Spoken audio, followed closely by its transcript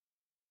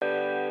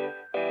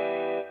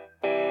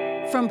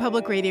From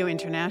Public Radio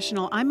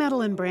International, I'm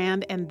Madeline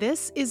Brand, and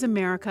this is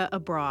America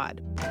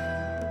Abroad.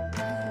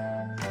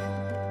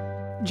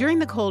 During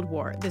the Cold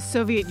War, the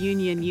Soviet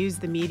Union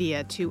used the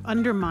media to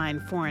undermine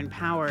foreign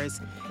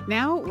powers.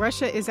 Now,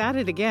 Russia is at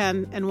it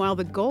again, and while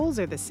the goals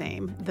are the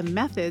same, the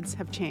methods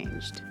have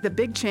changed. The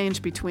big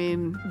change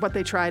between what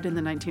they tried in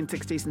the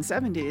 1960s and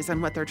 70s and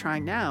what they're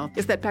trying now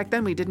is that back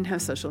then we didn't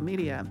have social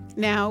media.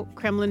 Now,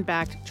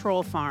 Kremlin-backed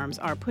troll farms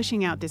are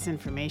pushing out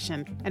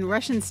disinformation, and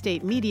Russian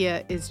state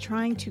media is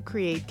trying to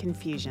create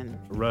confusion.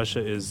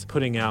 Russia is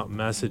putting out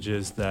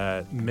messages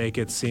that make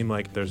it seem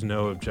like there's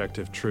no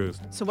objective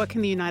truth. So what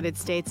can the United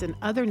States and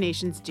other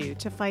nations do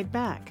to fight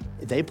back?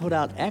 They put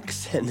out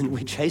X and then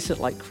we chase it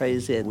like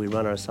crazy and we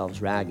run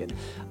ourselves ragged.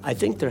 I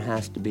think there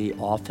has to be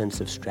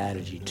offensive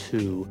strategy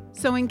too.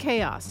 Sowing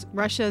chaos,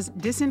 Russia's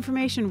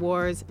disinformation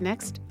wars,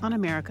 next on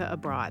America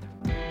Abroad.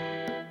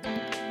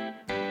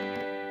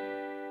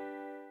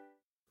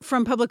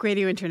 From Public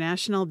Radio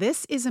International,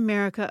 this is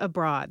America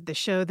Abroad, the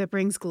show that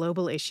brings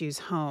global issues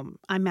home.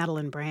 I'm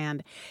Madeline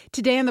Brand.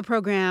 Today on the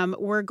program,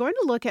 we're going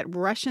to look at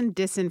Russian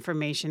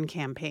disinformation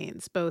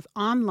campaigns, both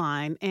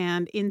online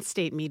and in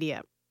state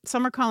media.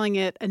 Some are calling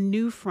it a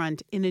new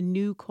front in a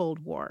new Cold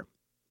War.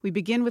 We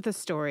begin with a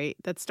story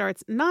that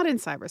starts not in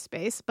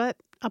cyberspace, but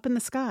up in the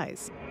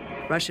skies.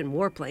 Russian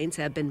warplanes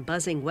have been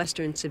buzzing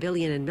Western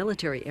civilian and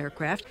military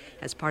aircraft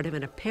as part of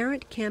an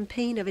apparent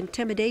campaign of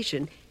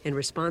intimidation in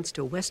response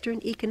to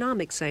Western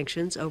economic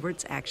sanctions over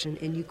its action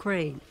in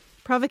Ukraine.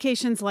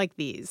 Provocations like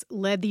these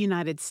led the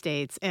United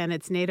States and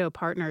its NATO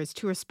partners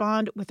to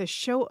respond with a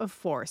show of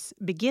force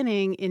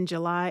beginning in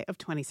July of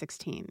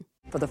 2016.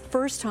 For the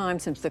first time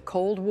since the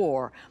Cold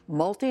War,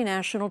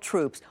 multinational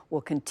troops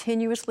will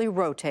continuously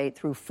rotate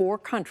through 4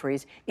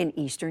 countries in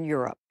Eastern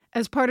Europe.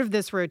 As part of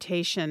this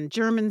rotation,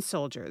 German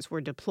soldiers were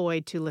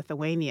deployed to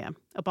Lithuania,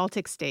 a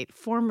Baltic state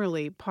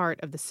formerly part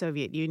of the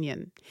Soviet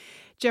Union.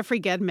 Jeffrey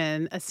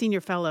Gedman, a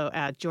senior fellow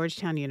at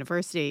Georgetown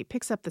University,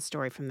 picks up the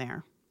story from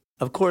there.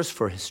 Of course,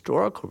 for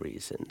historical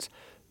reasons,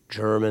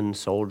 German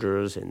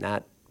soldiers in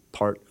that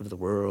part of the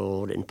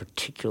world, in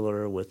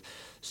particular with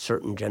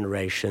certain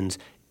generations,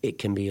 it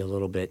can be a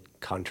little bit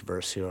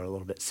controversial or a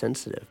little bit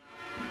sensitive.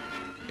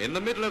 In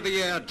the middle of the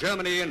year,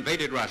 Germany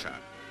invaded Russia.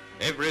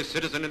 Every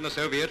citizen in the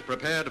Soviet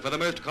prepared for the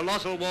most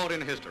colossal war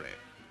in history.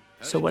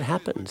 So what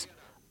happens?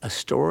 A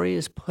story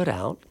is put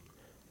out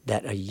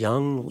that a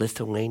young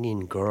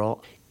Lithuanian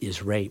girl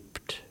is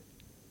raped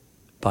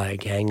by a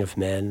gang of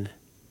men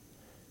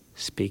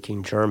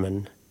speaking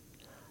German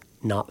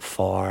not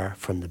far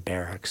from the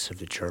barracks of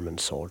the German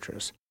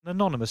soldiers. An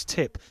anonymous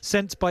tip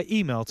sent by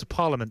email to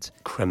Parliament.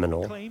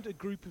 Criminal, Claimed a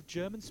group of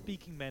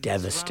German-speaking men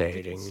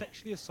devastating,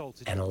 sexually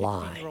assaulted and a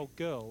lie. 15-year-old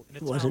girl in a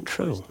It wasn't town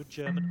close true. to a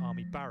German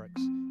army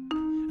barracks.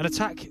 An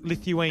attack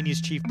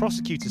Lithuania's chief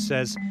prosecutor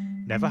says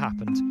never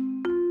happened.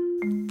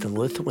 The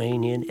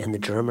Lithuanian and the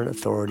German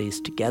authorities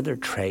together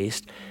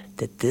traced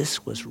that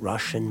this was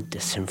Russian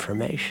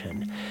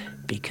disinformation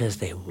because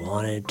they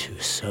wanted to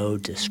sow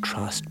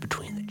distrust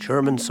between the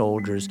German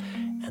soldiers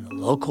and the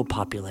local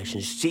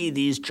population. See,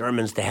 these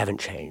Germans, they haven't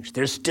changed.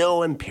 They're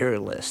still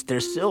imperialists. They're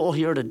still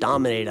here to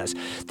dominate us.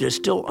 They're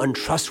still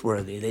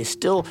untrustworthy. They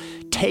still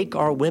take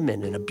our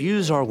women and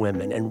abuse our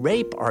women and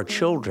rape our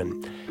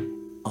children.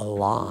 A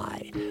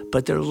lie.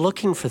 But they're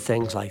looking for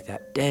things like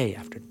that day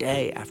after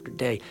day after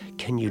day.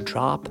 Can you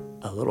drop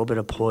a little bit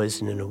of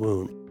poison in a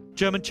wound?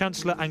 German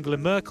Chancellor Angela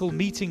Merkel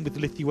meeting with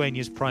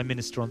Lithuania's Prime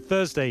Minister on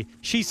Thursday.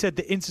 She said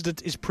the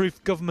incident is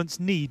proof governments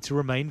need to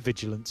remain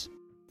vigilant.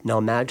 Now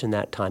imagine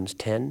that times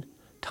 10,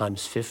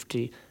 times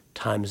 50,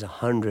 times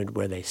 100,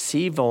 where they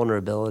see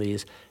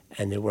vulnerabilities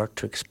and they work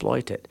to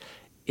exploit it.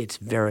 It's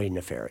very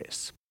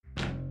nefarious.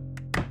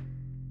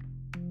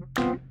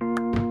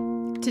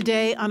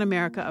 Today on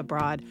America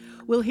Abroad,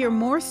 we'll hear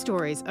more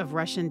stories of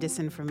Russian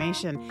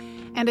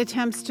disinformation and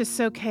attempts to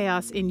sow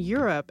chaos in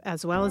Europe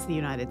as well as the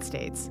United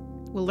States.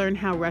 We'll learn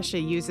how Russia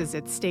uses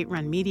its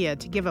state-run media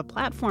to give a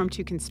platform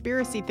to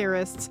conspiracy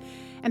theorists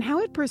and how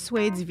it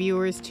persuades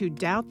viewers to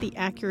doubt the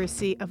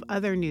accuracy of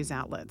other news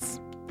outlets.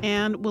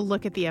 And we'll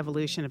look at the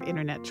evolution of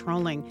internet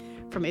trolling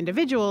from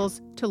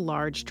individuals to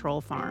large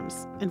troll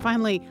farms. And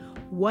finally,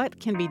 what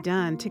can be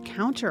done to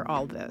counter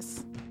all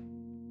this?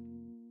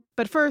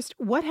 But first,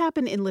 what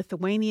happened in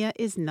Lithuania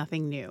is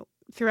nothing new.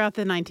 Throughout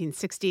the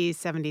 1960s,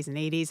 70s, and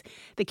 80s,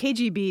 the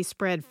KGB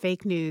spread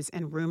fake news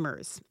and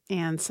rumors.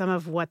 And some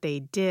of what they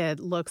did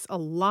looks a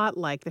lot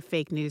like the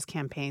fake news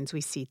campaigns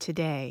we see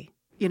today.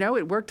 You know,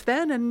 it worked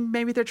then, and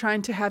maybe they're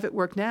trying to have it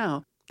work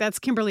now. That's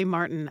Kimberly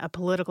Martin, a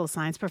political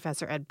science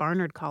professor at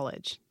Barnard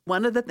College.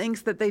 One of the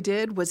things that they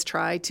did was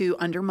try to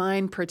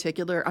undermine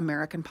particular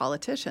American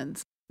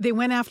politicians. They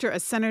went after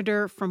a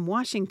senator from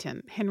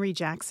Washington, Henry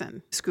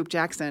Jackson. Scoop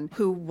Jackson,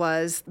 who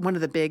was one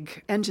of the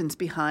big engines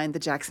behind the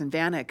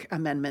Jackson-Vanik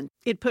Amendment.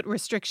 It put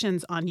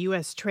restrictions on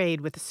U.S.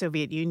 trade with the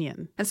Soviet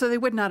Union. And so they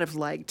would not have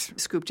liked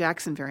Scoop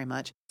Jackson very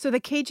much. So the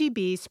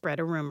KGB spread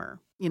a rumor.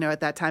 You know,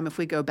 at that time, if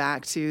we go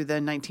back to the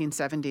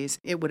 1970s,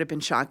 it would have been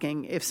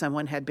shocking if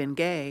someone had been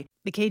gay.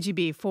 The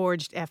KGB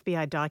forged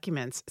FBI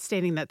documents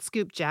stating that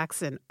Scoop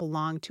Jackson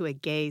belonged to a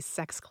gay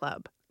sex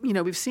club. You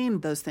know, we've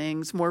seen those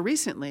things more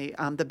recently.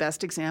 The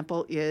best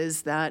example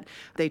is that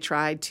they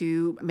tried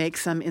to make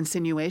some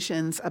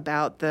insinuations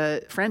about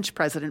the French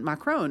President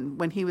Macron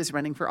when he was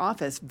running for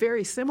office,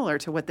 very similar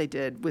to what they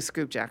did with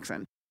Scoop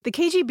Jackson. The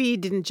KGB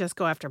didn't just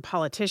go after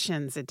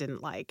politicians it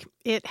didn't like.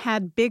 It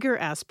had bigger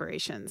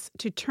aspirations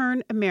to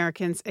turn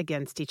Americans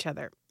against each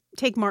other.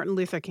 Take Martin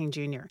Luther King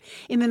Jr.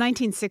 In the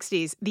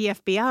 1960s, the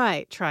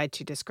FBI tried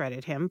to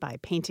discredit him by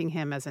painting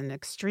him as an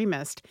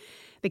extremist.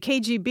 The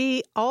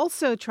KGB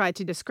also tried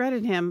to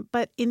discredit him,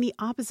 but in the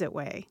opposite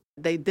way.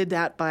 They did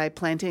that by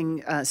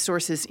planting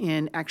sources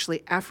in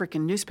actually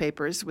African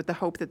newspapers with the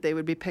hope that they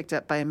would be picked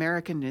up by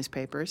American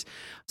newspapers,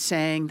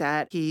 saying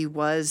that he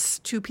was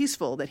too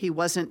peaceful, that he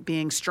wasn't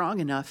being strong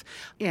enough.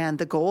 And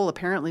the goal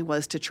apparently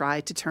was to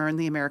try to turn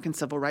the American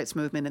civil rights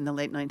movement in the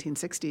late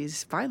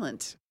 1960s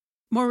violent.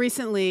 More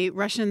recently,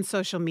 Russian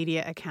social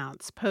media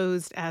accounts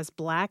posed as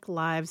Black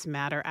Lives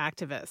Matter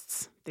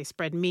activists. They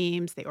spread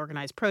memes, they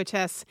organized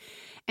protests,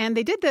 and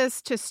they did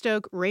this to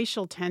stoke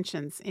racial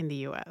tensions in the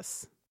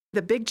U.S.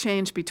 The big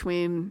change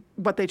between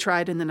what they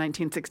tried in the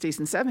 1960s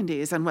and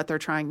 70s and what they're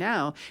trying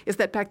now is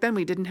that back then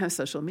we didn't have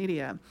social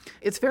media.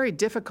 It's very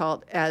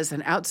difficult as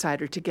an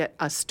outsider to get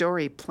a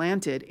story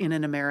planted in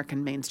an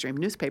American mainstream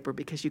newspaper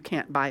because you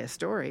can't buy a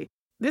story.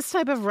 This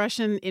type of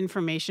Russian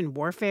information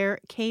warfare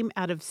came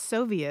out of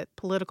Soviet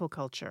political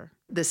culture.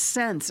 The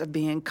sense of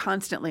being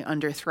constantly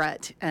under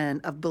threat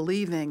and of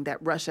believing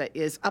that Russia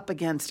is up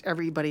against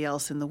everybody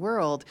else in the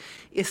world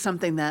is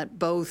something that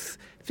both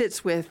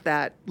fits with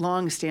that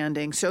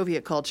long-standing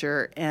Soviet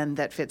culture and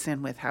that fits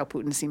in with how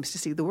Putin seems to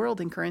see the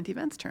world in current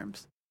events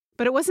terms.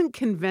 But it wasn't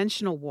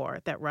conventional war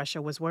that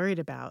Russia was worried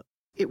about.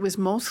 It was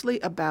mostly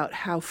about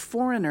how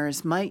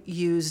foreigners might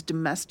use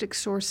domestic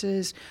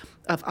sources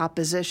of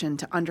opposition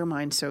to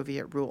undermine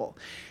Soviet rule.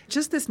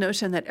 Just this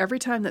notion that every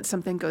time that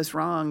something goes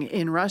wrong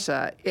in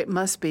Russia, it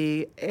must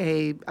be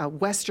a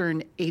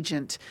Western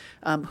agent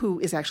who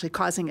is actually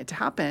causing it to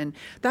happen,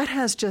 that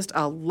has just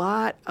a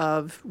lot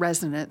of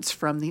resonance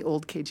from the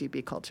old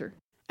KGB culture.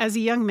 As a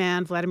young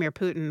man, Vladimir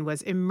Putin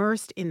was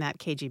immersed in that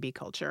KGB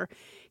culture.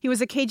 He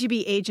was a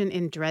KGB agent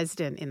in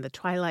Dresden in the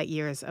twilight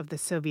years of the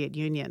Soviet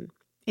Union.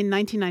 In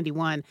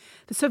 1991,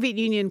 the Soviet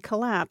Union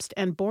collapsed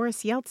and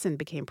Boris Yeltsin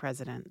became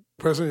president.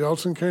 President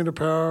Yeltsin came to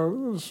power.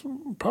 It was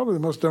probably the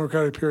most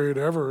democratic period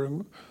ever in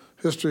the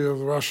history of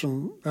the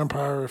Russian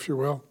Empire, if you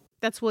will.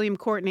 That's William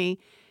Courtney.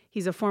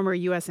 He's a former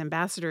U.S.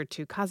 ambassador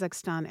to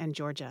Kazakhstan and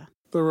Georgia.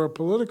 There were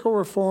political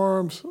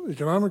reforms,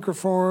 economic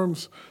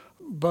reforms,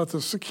 but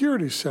the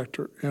security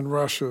sector in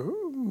Russia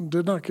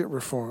did not get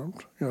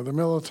reformed. You know, the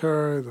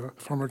military, the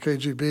former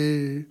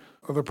KGB,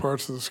 other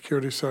parts of the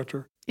security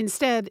sector.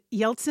 Instead,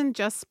 Yeltsin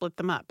just split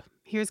them up.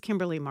 Here's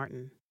Kimberly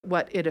Martin.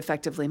 What it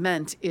effectively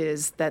meant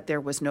is that there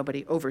was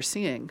nobody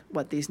overseeing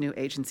what these new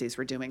agencies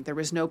were doing. There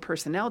was no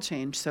personnel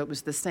change, so it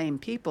was the same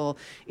people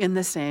in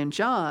the same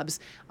jobs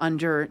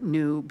under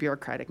new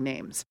bureaucratic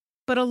names.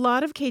 But a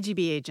lot of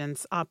KGB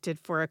agents opted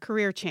for a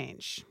career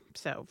change.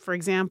 So, for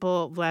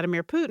example,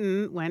 Vladimir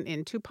Putin went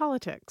into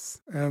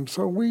politics. And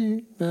so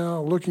we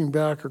now, looking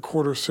back a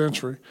quarter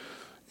century,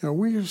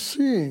 we are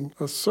seeing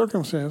a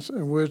circumstance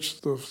in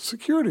which the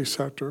security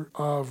sector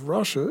of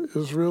Russia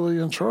is really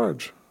in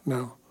charge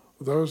now.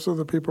 Those are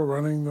the people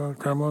running the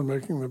Kremlin,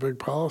 making the big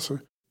policy.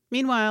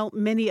 Meanwhile,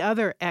 many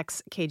other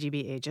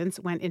ex-KGB agents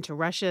went into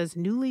Russia's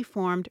newly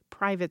formed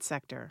private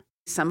sector.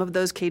 Some of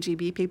those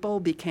KGB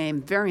people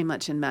became very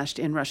much enmeshed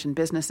in Russian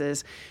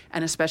businesses,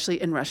 and especially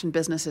in Russian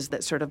businesses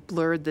that sort of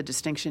blurred the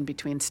distinction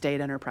between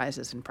state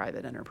enterprises and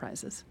private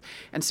enterprises.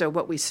 And so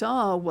what we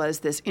saw was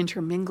this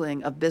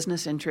intermingling of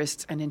business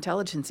interests and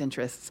intelligence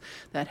interests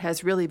that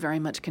has really very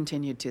much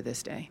continued to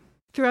this day.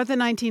 Throughout the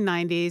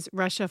 1990s,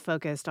 Russia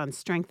focused on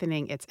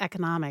strengthening its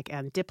economic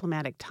and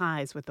diplomatic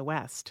ties with the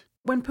West.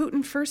 When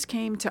Putin first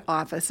came to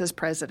office as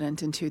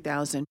president in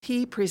 2000,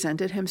 he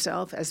presented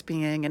himself as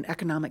being an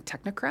economic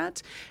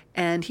technocrat,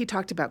 and he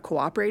talked about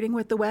cooperating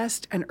with the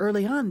West, and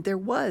early on there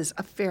was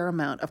a fair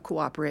amount of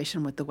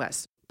cooperation with the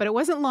West. But it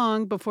wasn't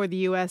long before the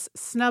U.S.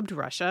 snubbed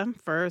Russia,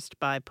 first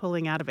by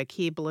pulling out of a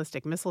key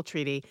ballistic missile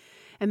treaty,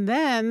 and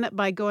then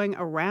by going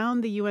around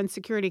the UN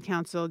Security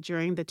Council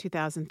during the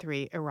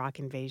 2003 Iraq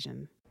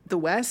invasion. The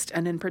West,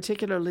 and in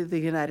particularly the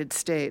United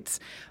States,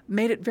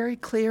 made it very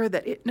clear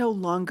that it no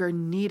longer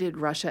needed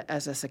Russia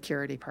as a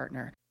security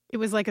partner. It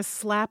was like a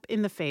slap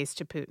in the face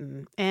to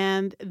Putin.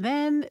 And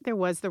then there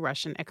was the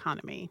Russian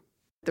economy.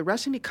 The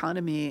Russian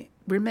economy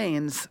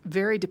remains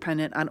very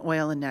dependent on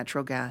oil and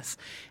natural gas.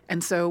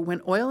 And so when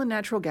oil and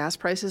natural gas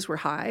prices were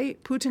high,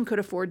 Putin could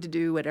afford to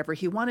do whatever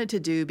he wanted to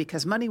do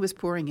because money was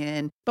pouring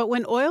in. But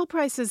when oil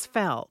prices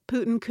fell,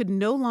 Putin could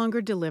no longer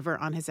deliver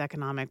on his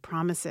economic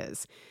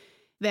promises.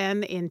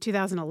 Then, in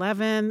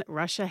 2011,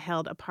 Russia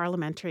held a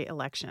parliamentary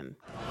election.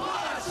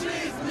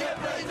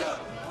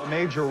 A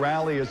major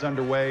rally is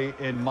underway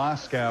in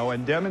Moscow,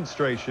 and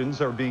demonstrations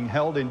are being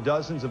held in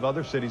dozens of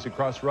other cities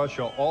across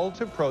Russia, all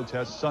to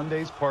protest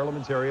Sunday's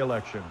parliamentary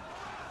election.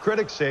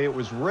 Critics say it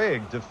was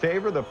rigged to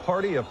favor the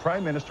party of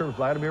Prime Minister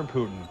Vladimir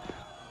Putin.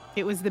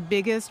 It was the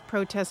biggest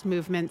protest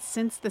movement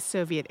since the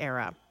Soviet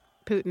era.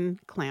 Putin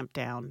clamped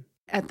down.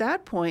 At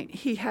that point,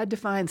 he had to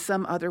find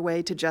some other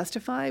way to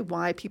justify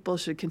why people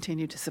should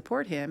continue to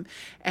support him.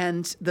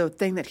 And the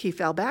thing that he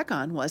fell back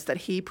on was that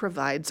he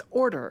provides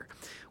order.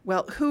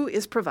 Well, who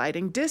is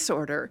providing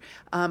disorder?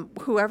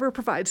 Whoever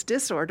provides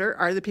disorder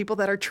are the people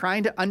that are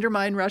trying to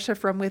undermine Russia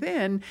from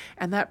within.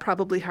 And that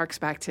probably harks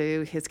back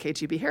to his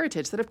KGB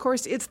heritage, that, of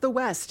course, it's the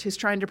West who's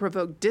trying to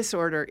provoke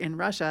disorder in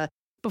Russia.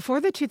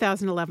 Before the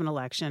 2011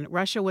 election,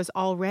 Russia was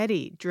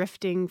already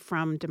drifting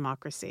from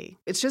democracy.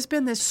 It's just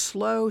been this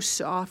slow,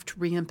 soft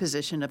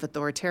reimposition of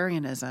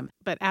authoritarianism.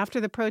 But after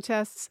the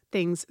protests,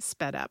 things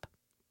sped up.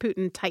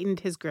 Putin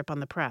tightened his grip on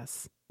the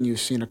press. You've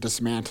seen a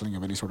dismantling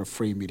of any sort of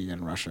free media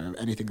in Russia,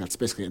 anything that's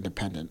basically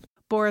independent.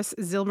 Boris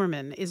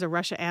Zilberman is a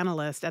Russia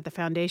analyst at the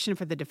Foundation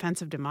for the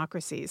Defense of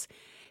Democracies.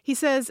 He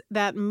says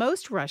that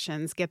most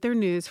Russians get their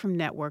news from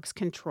networks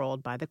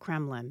controlled by the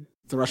Kremlin.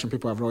 The Russian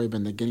people have really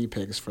been the guinea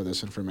pigs for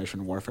this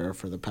information warfare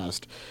for the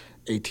past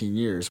 18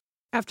 years.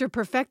 After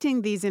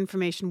perfecting these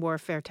information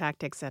warfare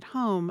tactics at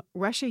home,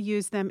 Russia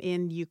used them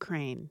in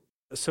Ukraine.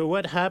 So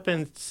what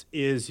happens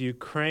is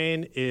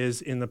Ukraine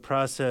is in the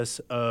process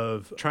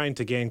of trying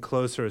to gain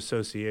closer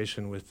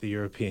association with the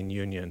European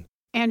Union.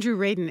 Andrew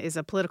Radin is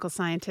a political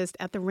scientist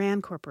at the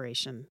RAND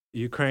Corporation.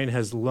 Ukraine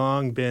has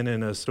long been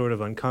in a sort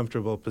of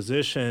uncomfortable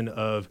position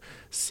of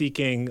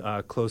seeking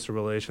closer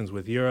relations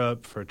with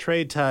Europe for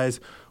trade ties,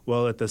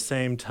 while at the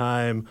same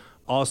time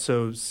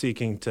also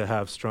seeking to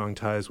have strong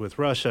ties with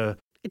Russia.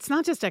 It's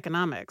not just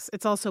economics,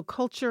 it's also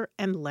culture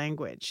and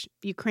language.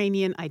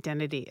 Ukrainian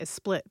identity is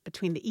split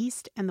between the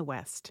East and the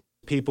West.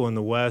 People in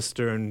the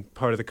western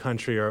part of the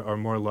country are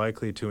more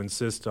likely to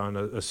insist on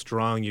a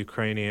strong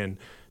Ukrainian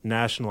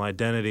national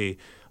identity.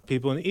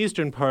 People in the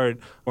eastern part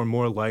are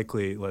more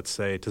likely, let's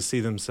say, to see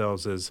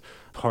themselves as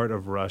part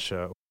of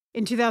Russia.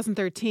 In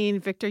 2013,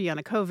 Viktor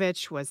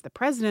Yanukovych was the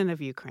president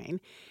of Ukraine.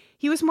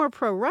 He was more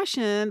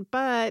pro-Russian,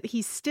 but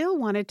he still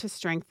wanted to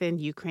strengthen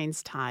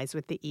Ukraine's ties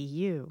with the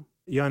EU.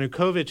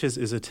 Yanukovych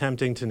is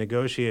attempting to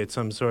negotiate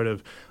some sort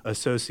of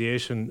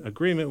association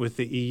agreement with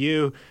the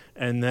EU,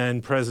 and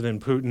then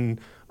President Putin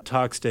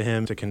talks to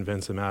him to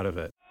convince him out of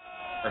it.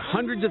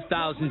 Hundreds of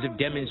thousands of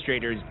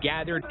demonstrators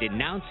gathered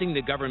denouncing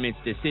the government's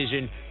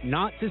decision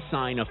not to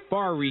sign a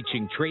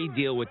far-reaching trade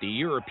deal with the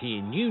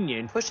European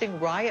Union, pushing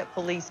riot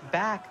police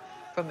back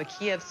from the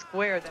Kiev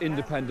square.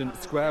 Independence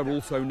Square,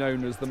 also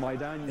known as the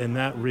Maidan. And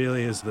that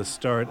really is the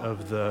start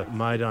of the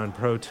Maidan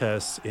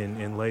protests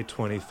in late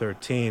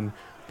 2013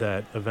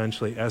 that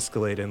eventually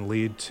escalate and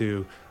lead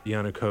to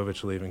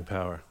Yanukovych leaving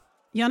power.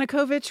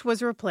 Yanukovych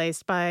was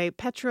replaced by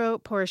Petro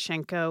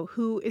Poroshenko,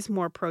 who is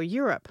more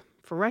pro-Europe.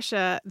 For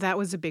Russia, that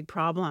was a big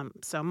problem.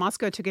 So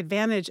Moscow took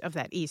advantage of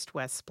that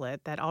East-West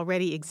split that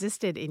already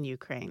existed in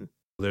Ukraine.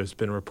 There's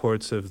been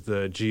reports of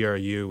the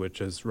GRU,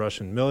 which is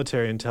Russian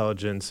military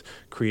intelligence,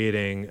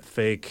 creating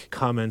fake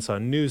comments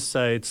on news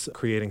sites,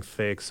 creating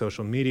fake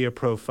social media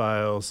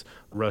profiles.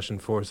 Russian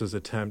forces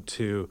attempt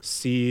to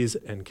seize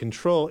and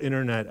control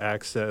internet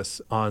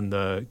access on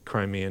the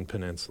Crimean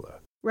Peninsula.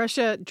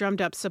 Russia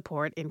drummed up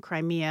support in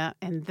Crimea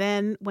and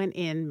then went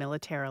in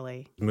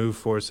militarily. Moved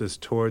forces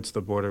towards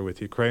the border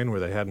with Ukraine, where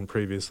they hadn't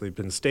previously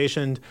been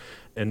stationed,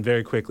 and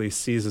very quickly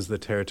seizes the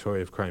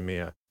territory of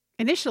Crimea.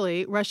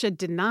 Initially, Russia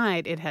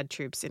denied it had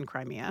troops in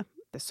Crimea.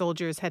 The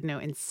soldiers had no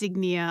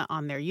insignia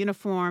on their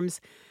uniforms,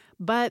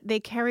 but they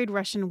carried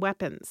Russian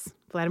weapons.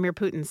 Vladimir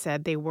Putin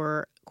said they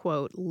were,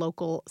 quote,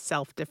 local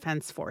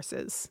self-defense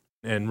forces.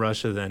 And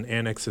Russia then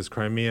annexes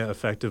Crimea,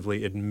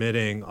 effectively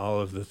admitting all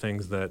of the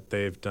things that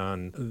they've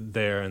done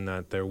there and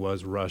that there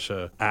was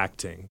Russia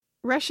acting.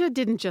 Russia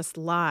didn't just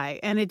lie,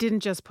 and it didn't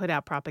just put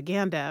out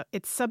propaganda.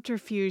 Its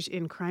subterfuge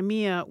in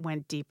Crimea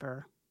went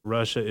deeper.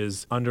 Russia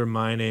is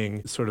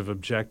undermining sort of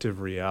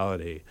objective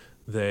reality.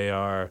 They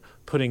are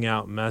putting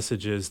out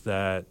messages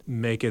that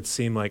make it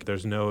seem like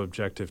there's no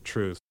objective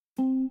truth.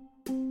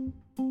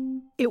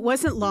 It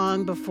wasn't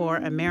long before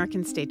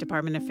American State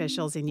Department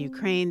officials in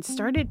Ukraine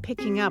started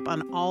picking up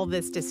on all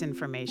this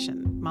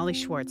disinformation. Molly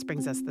Schwartz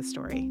brings us the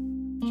story.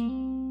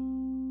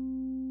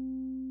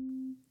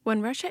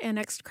 When Russia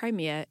annexed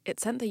Crimea, it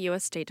sent the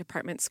U.S. State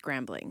Department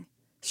scrambling.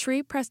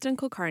 Shri Preston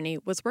Kulkarni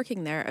was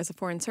working there as a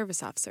Foreign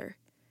Service officer.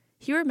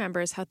 He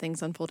remembers how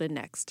things unfolded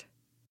next.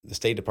 The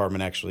State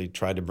Department actually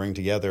tried to bring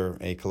together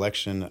a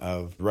collection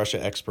of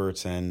Russia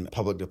experts and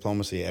public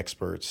diplomacy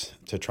experts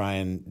to try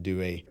and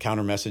do a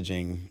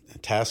counter-messaging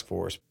task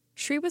force.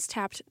 Shri was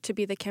tapped to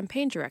be the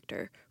campaign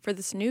director for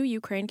this new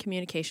Ukraine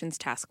Communications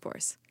Task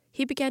Force.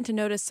 He began to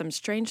notice some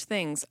strange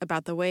things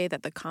about the way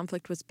that the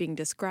conflict was being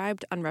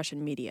described on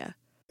Russian media.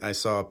 I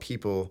saw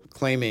people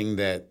claiming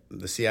that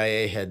the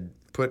CIA had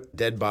put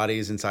dead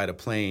bodies inside a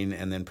plane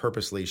and then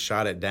purposely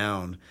shot it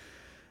down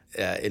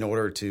in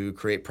order to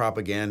create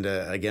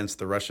propaganda against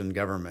the Russian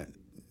government.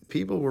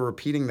 People were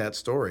repeating that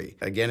story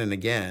again and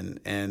again,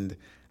 and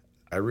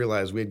I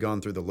realized we had gone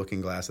through the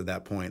looking glass at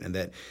that point, and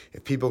that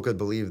if people could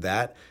believe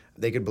that,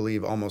 they could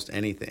believe almost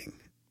anything.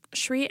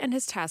 Shri and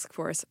his task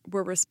force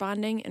were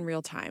responding in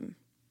real time.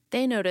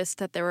 They noticed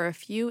that there were a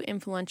few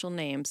influential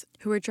names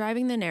who were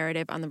driving the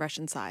narrative on the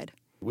Russian side.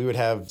 We would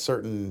have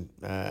certain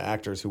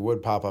actors who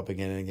would pop up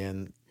again and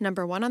again.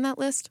 Number one on that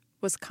list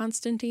was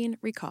Konstantin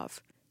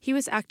Rykov. He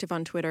was active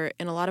on Twitter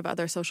and a lot of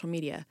other social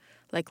media,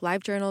 like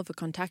LiveJournal,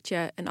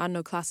 VKontakte, and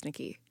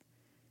Odnoklassniki.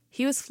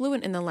 He was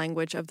fluent in the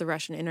language of the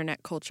Russian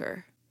internet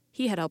culture.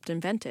 He had helped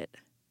invent it.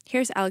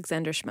 Here's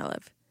Alexander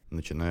Shmelev.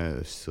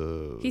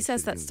 He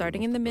says that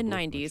starting in the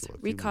mid-90s,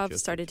 Rykov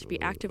started to be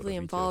actively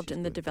involved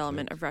in the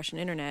development of Russian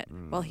internet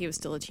while he was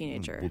still a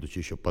teenager.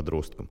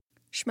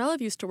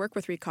 Shmelev used to work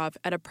with Rykov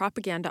at a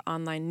propaganda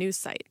online news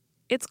site.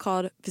 It's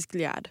called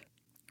Vzglyad.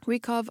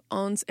 Rykov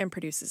owns and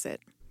produces it.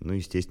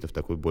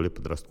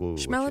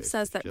 Shmelev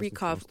says that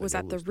Rykov was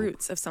at the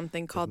roots of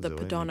something called the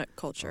podonok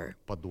culture.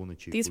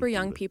 These were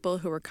young people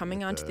who were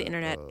coming onto the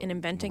internet and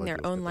inventing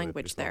their own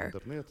language there,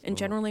 and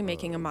generally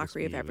making a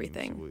mockery of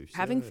everything,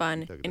 having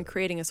fun, and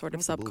creating a sort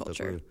of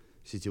subculture.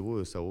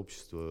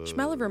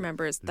 Shmelev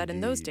remembers that in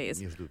those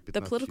days,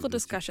 the political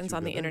discussions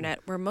on the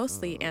internet were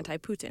mostly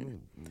anti-Putin.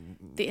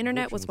 The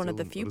internet was one of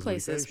the few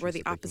places where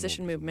the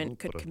opposition movement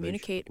could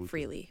communicate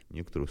freely.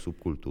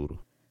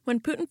 When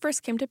Putin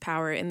first came to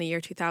power in the year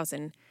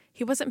 2000,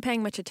 he wasn't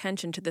paying much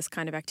attention to this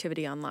kind of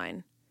activity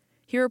online.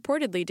 He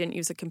reportedly didn't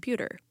use a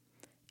computer.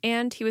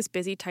 And he was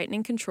busy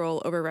tightening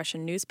control over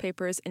Russian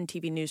newspapers and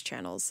TV news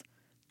channels.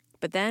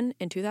 But then,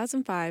 in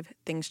 2005,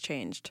 things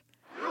changed.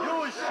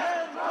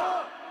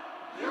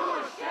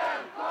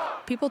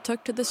 People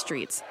took to the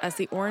streets as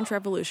the Orange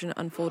Revolution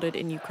unfolded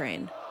in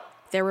Ukraine.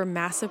 There were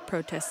massive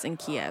protests in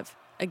Kiev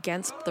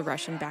against the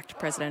Russian-backed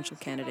presidential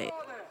candidate.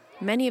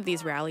 Many of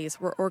these rallies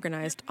were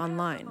organized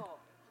online.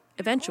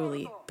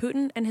 Eventually,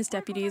 Putin and his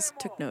deputies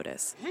took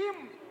notice.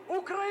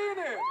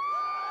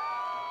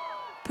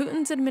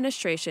 Putin's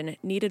administration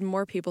needed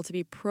more people to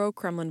be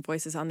pro-Kremlin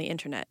voices on the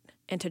internet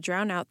and to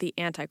drown out the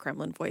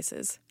anti-Kremlin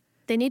voices.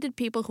 They needed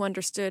people who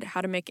understood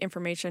how to make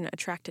information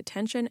attract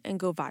attention and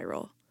go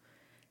viral.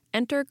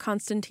 Enter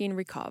Konstantin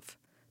Rykov.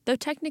 Though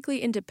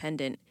technically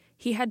independent,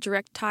 he had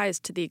direct ties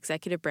to the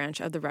executive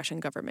branch of the Russian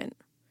government.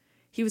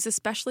 He was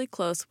especially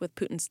close with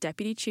Putin's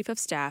deputy chief of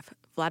staff,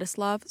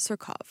 Vladislav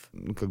Surkov.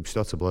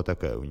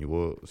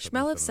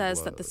 Shmelev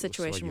says that the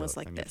situation was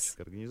like this.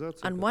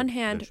 On one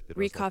hand,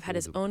 Rykov had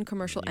his own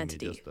commercial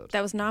entity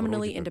that was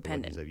nominally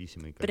independent.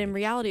 But in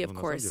reality, of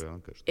course,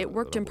 it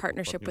worked in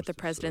partnership with the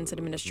president's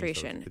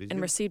administration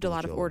and received a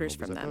lot of orders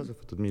from them.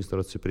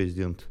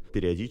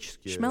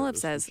 Shmelev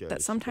says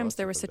that sometimes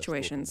there were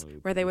situations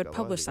where they would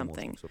publish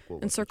something,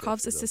 and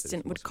Surkov's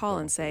assistant would call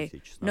and say,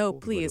 "No,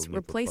 please,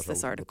 replace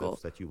this article,"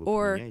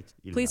 or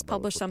 "Please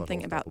publish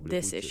something about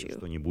this issue."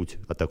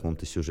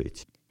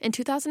 In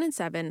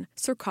 2007,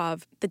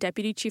 Surkov, the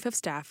deputy chief of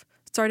staff,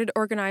 started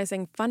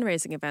organizing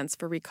fundraising events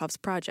for Rykov's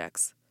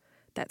projects.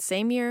 That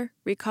same year,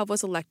 Rykov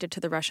was elected to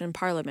the Russian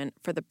parliament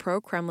for the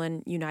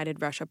pro-Kremlin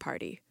United Russia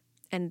Party.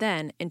 And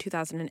then, in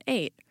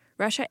 2008,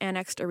 Russia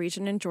annexed a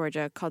region in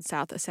Georgia called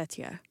South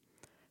Ossetia.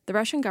 The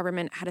Russian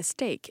government had a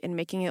stake in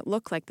making it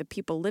look like the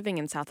people living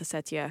in South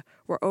Ossetia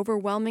were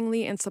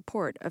overwhelmingly in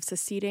support of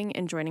seceding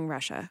and joining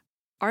Russia.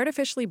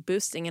 Artificially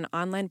boosting an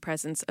online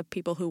presence of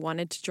people who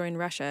wanted to join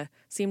Russia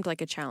seemed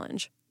like a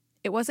challenge.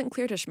 It wasn't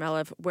clear to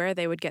Shmelev where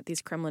they would get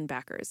these Kremlin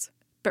backers,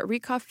 but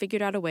Rykov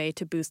figured out a way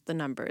to boost the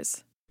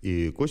numbers.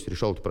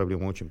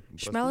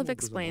 Shmelev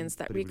explains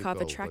that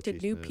Rykov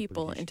attracted new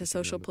people into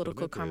social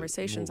political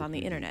conversations on the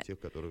internet,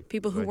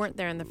 people who weren't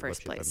there in the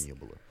first place.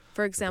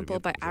 For example,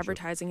 by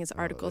advertising his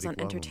articles on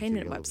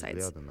entertainment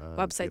websites,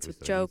 websites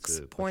with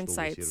jokes, porn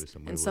sites,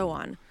 and so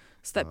on,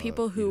 so that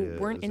people who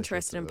weren't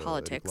interested in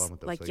politics,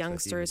 like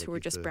youngsters who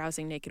were just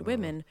browsing naked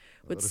women,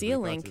 would see a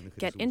link,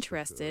 get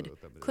interested,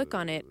 click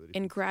on it,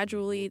 and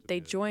gradually they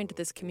joined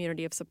this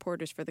community of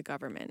supporters for the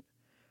government.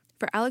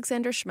 For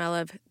Alexander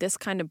Shmelev, this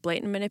kind of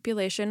blatant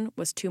manipulation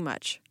was too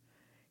much.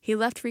 He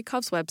left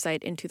Rykov's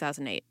website in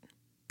 2008.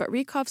 But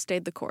Rykov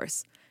stayed the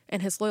course,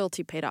 and his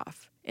loyalty paid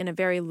off, in a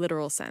very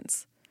literal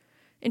sense.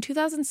 In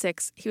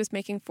 2006, he was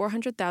making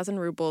 400,000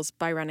 rubles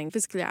by running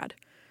Vzglyad.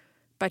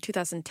 By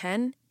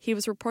 2010, he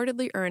was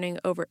reportedly earning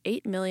over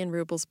 8 million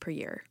rubles per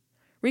year.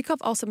 Rykov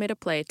also made a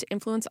play to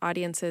influence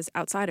audiences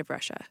outside of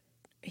Russia.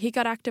 He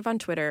got active on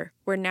Twitter,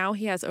 where now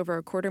he has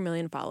over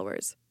 250,000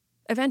 followers.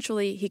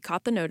 Eventually, he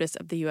caught the notice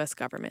of the U.S.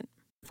 government.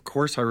 Of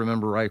course, I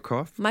remember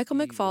Rykov. Michael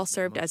McFaul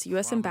served as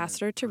U.S.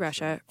 ambassador to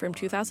Russia from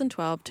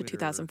 2012 to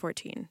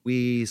 2014.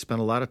 We spent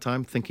a lot of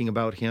time thinking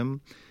about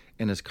him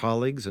and his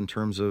colleagues in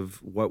terms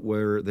of what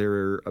were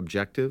their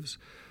objectives.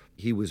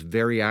 He was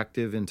very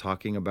active in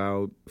talking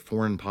about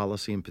foreign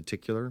policy in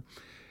particular.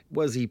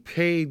 Was he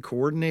paid,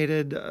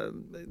 coordinated?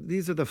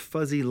 These are the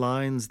fuzzy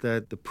lines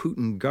that the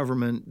Putin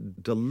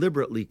government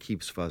deliberately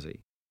keeps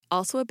fuzzy.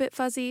 Also a bit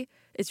fuzzy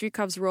is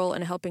Rykov's role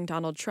in helping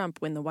Donald Trump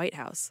win the White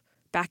House.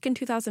 Back in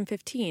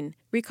 2015,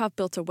 Rykov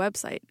built a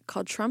website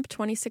called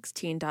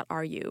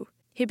Trump2016.ru.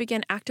 He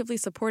began actively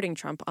supporting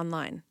Trump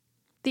online.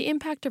 The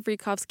impact of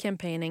Rykov's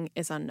campaigning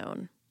is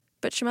unknown.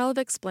 But Shmelov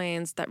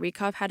explains that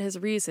Rykov had his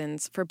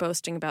reasons for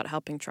boasting about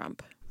helping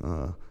Trump.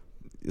 Shmelov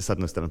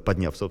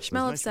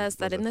says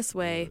that in this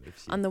way,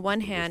 on the one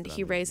hand,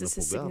 he raises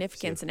his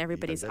significance in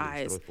everybody's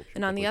eyes,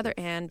 and on the other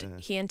hand,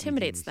 he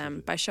intimidates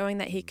them by showing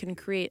that he can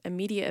create a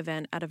media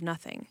event out of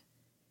nothing.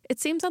 It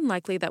seems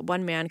unlikely that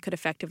one man could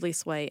effectively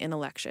sway an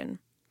election.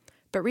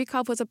 But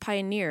Rykov was a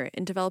pioneer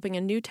in developing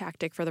a new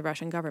tactic for the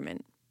Russian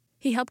government.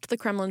 He helped the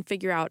Kremlin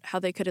figure out how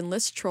they could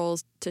enlist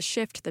trolls to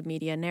shift the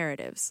media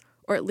narratives,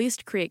 or at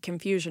least create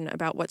confusion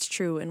about what's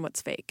true and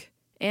what's fake.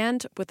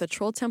 And with the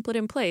troll template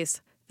in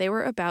place, they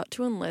were about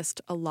to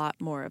enlist a lot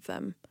more of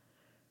them.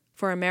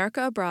 For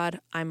America Abroad,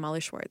 I'm Molly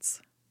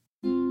Schwartz.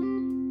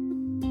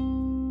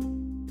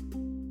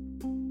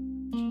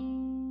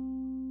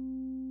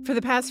 For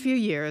the past few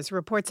years,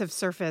 reports have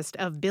surfaced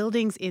of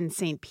buildings in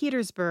St.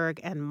 Petersburg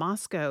and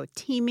Moscow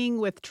teeming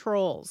with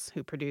trolls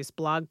who produce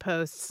blog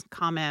posts,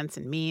 comments,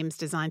 and memes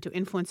designed to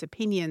influence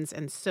opinions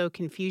and sow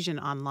confusion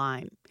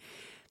online.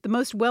 The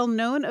most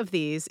well-known of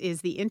these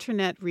is the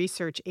Internet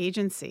Research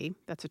Agency.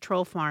 That's a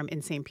troll farm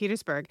in St.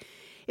 Petersburg.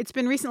 It's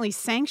been recently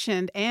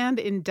sanctioned and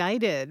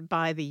indicted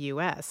by the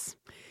U.S.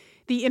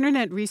 The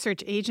Internet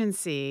Research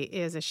Agency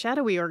is a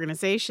shadowy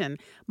organization.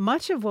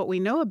 Much of what we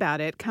know about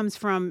it comes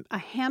from a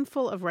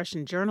handful of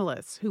Russian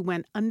journalists who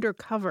went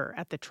undercover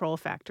at the troll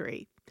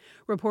factory.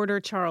 Reporter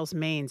Charles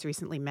Maines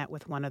recently met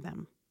with one of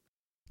them.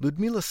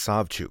 Ludmila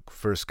Savchuk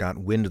first got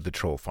wind of the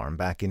troll farm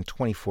back in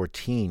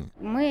 2014.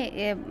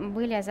 A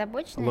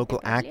local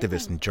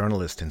activist and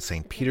journalist in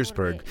St.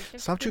 Petersburg,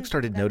 Savchuk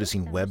started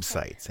noticing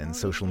websites and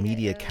social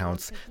media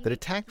accounts that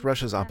attacked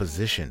Russia's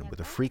opposition with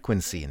a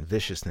frequency and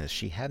viciousness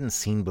she hadn't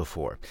seen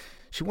before.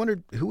 She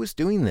wondered who was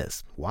doing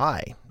this,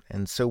 why.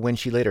 And so when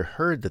she later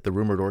heard that the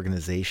rumored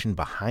organization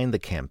behind the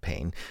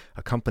campaign,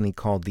 a company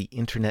called the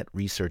Internet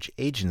Research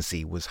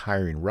Agency, was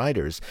hiring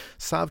writers,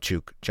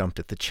 Savchuk jumped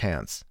at the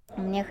chance.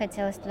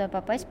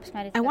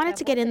 I wanted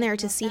to get in there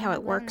to see how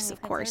it works,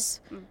 of course.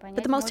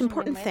 But the most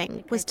important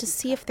thing was to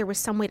see if there was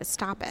some way to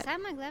stop it.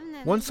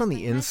 Once on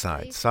the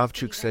inside,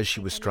 Savchuk says she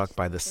was struck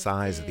by the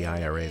size of the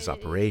IRA's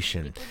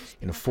operation.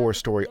 In a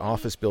 4-story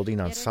office building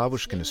on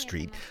Savushkina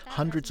Street,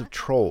 hundreds of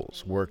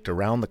trolls worked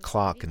around the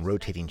clock in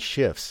rotating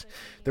shifts.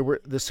 There were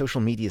the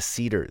social media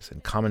seeders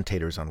and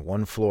commentators on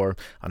one floor,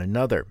 on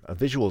another, a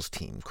visuals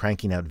team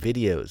cranking out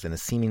videos and a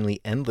seemingly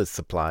endless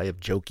supply of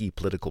jokey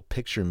political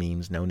picture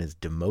memes known as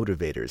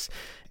demotivators.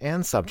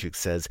 And Savchuk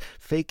says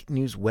fake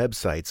news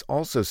websites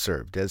also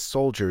served as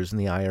soldiers in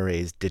the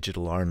IRA's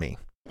digital army.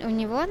 On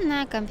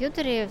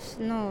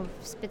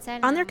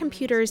their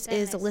computers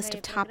is a list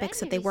of topics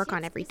that they work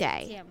on every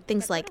day.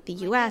 Things like the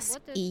U.S.,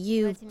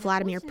 EU,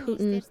 Vladimir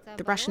Putin,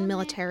 the Russian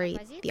military,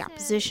 the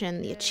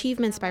opposition, the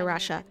achievements by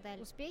Russia.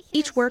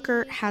 Each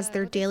worker has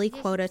their daily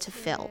quota to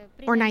fill,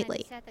 or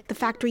nightly. The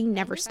factory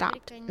never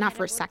stopped, not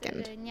for a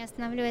second.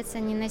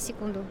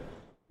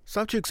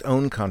 Savchuk's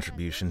own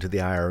contribution to the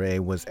IRA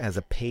was as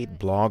a paid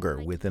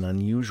blogger with an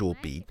unusual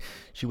beat.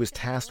 She was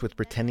tasked with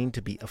pretending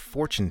to be a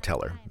fortune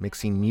teller,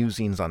 mixing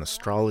musings on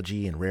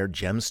astrology and rare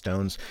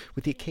gemstones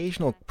with the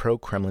occasional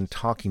pro-Kremlin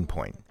talking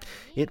point.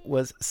 It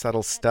was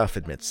subtle stuff,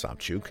 admits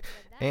Savchuk,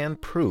 and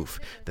proof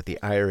that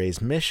the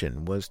IRA's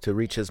mission was to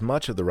reach as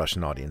much of the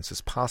Russian audience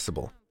as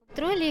possible.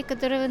 The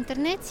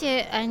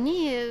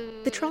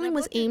trolling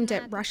was aimed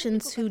at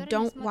Russians who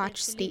don't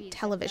watch state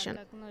television,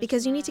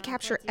 because you need to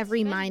capture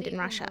every mind in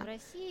Russia.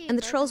 And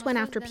the trolls went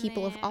after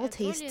people of all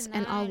tastes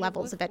and all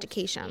levels of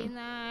education.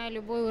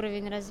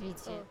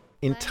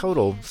 In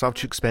total,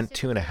 Savchuk spent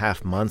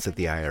 2.5 months at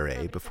the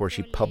IRA before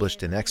she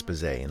published an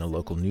expose in a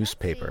local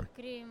newspaper.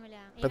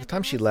 By the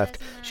time she left,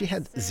 she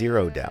had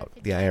zero doubt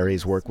the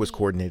IRA's work was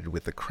coordinated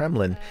with the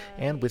Kremlin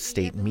and with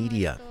state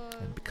media.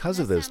 And because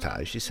of those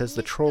ties, she says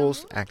the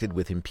trolls acted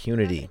with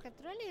impunity.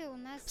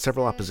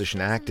 Several opposition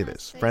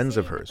activists, friends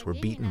of hers, were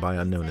beaten by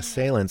unknown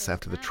assailants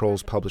after the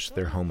trolls published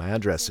their home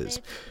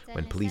addresses.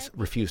 When police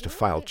refused to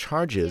file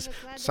charges,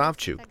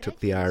 Savchuk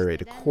took the IRA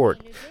to court.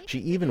 She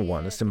even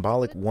won a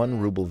symbolic 1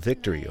 ruble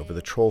victory over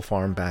the troll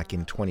farm back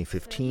in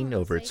 2015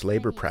 over its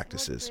labor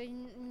practices.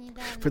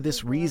 For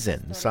this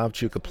reason,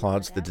 Savchuk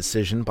applauds the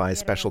decision by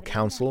special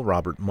counsel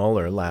Robert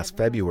Mueller last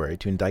February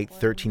to indict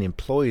 13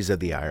 employees of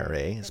the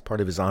IRA as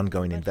part of his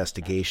ongoing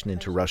investigation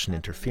into Russian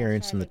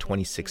interference in the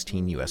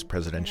 2016 U.S.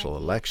 presidential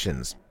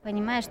elections.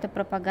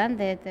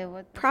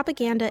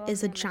 Propaganda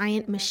is a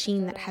giant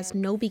machine that has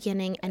no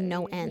beginning and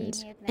no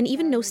end, and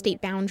even no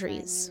state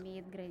boundaries.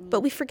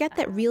 But we forget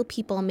that real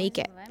people make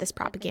it, this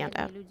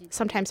propaganda.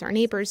 Sometimes our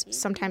neighbors,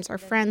 sometimes our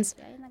friends,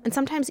 and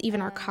sometimes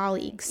even our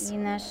colleagues.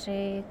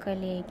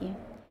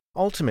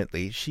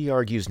 Ultimately, she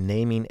argues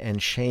naming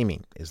and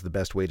shaming is the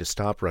best way to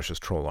stop Russia's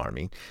troll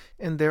army,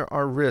 and there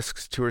are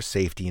risks to her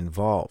safety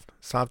involved.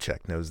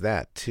 Savchuk knows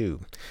that,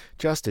 too,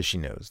 just as she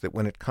knows that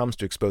when it comes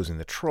to exposing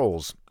the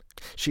trolls,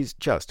 she's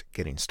just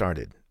getting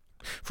started.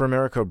 For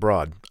America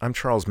Abroad, I'm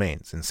Charles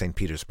Maynes in St.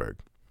 Petersburg.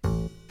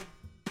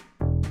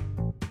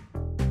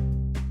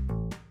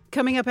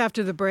 Coming up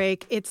after the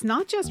break, it's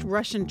not just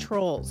Russian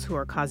trolls who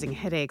are causing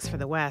headaches for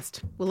the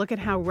West. We'll look at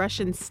how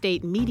Russian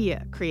state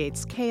media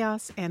creates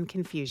chaos and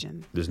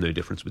confusion. There's no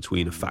difference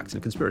between a fact and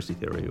a conspiracy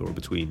theory, or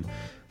between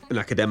an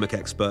academic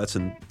expert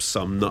and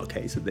some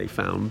nutcase that they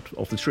found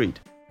off the street.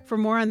 For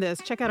more on this,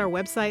 check out our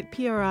website,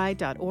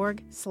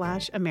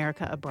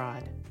 pri.org/America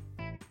Abroad.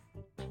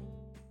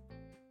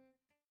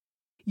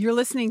 You're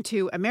listening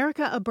to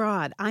America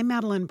Abroad. I'm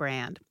Madeline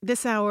Brand.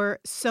 This hour,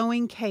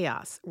 Sowing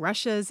Chaos,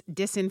 Russia's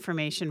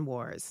Disinformation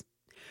Wars.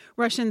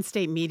 Russian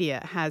state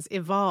media has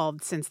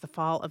evolved since the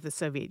fall of the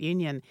Soviet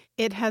Union.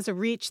 It has a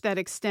reach that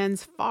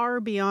extends far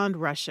beyond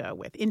Russia,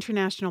 with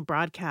international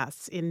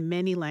broadcasts in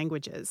many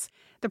languages.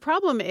 The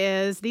problem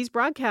is these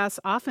broadcasts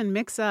often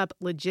mix up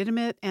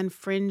legitimate and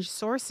fringe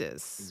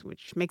sources,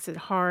 which makes it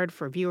hard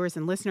for viewers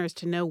and listeners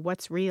to know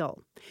what's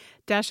real.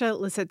 Dasha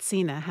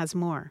Lisetsina has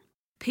more.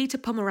 Peter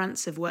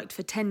Pomerantsev worked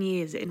for 10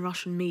 years in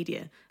Russian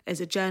media as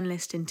a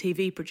journalist and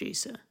TV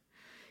producer.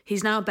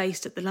 He's now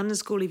based at the London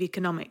School of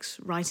Economics,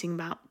 writing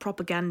about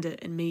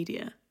propaganda and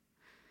media.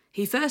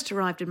 He first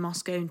arrived in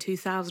Moscow in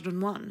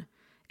 2001,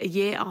 a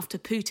year after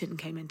Putin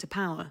came into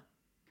power.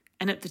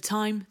 And at the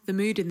time, the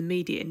mood in the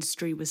media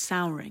industry was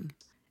souring.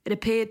 It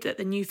appeared that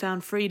the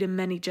newfound freedom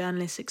many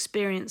journalists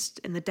experienced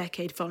in the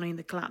decade following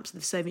the collapse of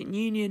the Soviet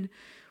Union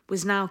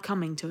was now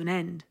coming to an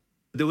end.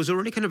 There was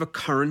already kind of a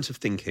current of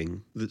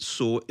thinking that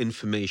saw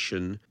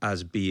information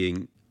as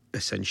being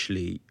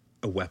essentially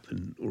a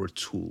weapon or a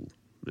tool.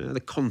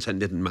 The content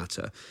didn't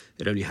matter.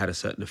 It only had a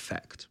certain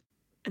effect.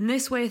 And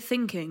this way of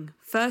thinking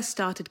first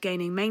started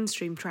gaining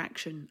mainstream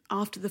traction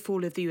after the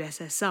fall of the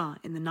USSR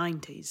in the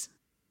 90s.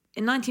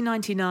 In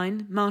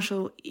 1999,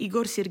 Marshal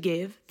Igor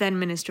Sergeyev, then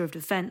Minister of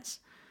Defense,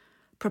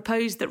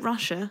 proposed that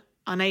Russia,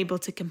 unable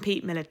to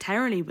compete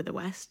militarily with the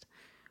West,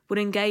 would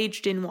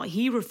engage in what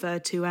he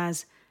referred to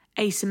as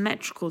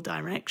asymmetrical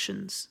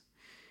directions.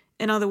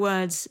 In other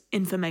words,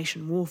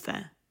 information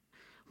warfare.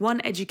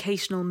 One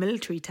educational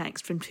military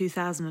text from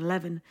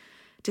 2011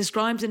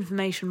 describes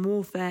information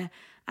warfare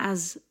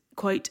as,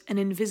 quote, an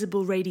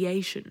invisible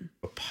radiation.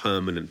 A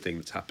permanent thing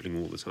that's happening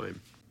all the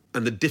time.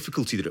 And the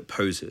difficulty that it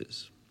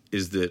poses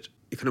is that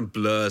it kind of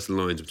blurs the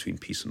lines between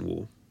peace and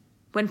war.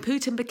 When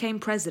Putin became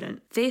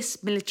president,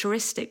 this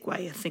militaristic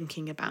way of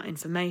thinking about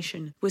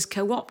information was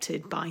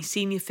co-opted by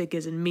senior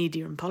figures in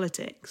media and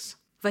politics.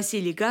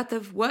 Vasily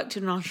Gatov worked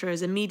in Russia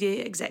as a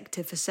media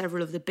executive for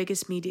several of the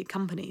biggest media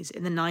companies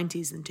in the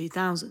 90s and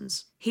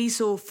 2000s. He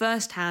saw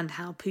firsthand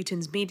how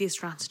Putin's media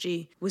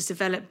strategy was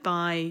developed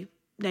by,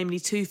 namely,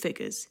 two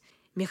figures,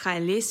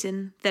 Mikhail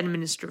Lesin, then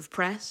Minister of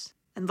Press,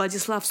 and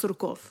Vladislav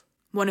Surkov,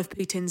 one of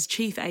Putin's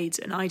chief aides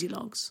and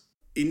ideologues.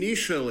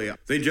 Initially,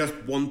 they just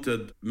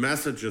wanted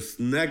messages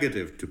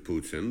negative to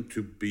Putin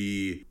to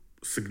be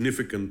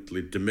significantly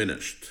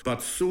diminished.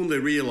 But soon they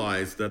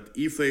realized that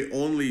if they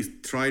only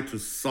try to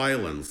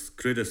silence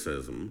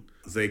criticism,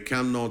 they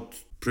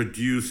cannot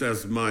produce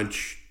as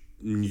much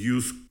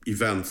news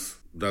events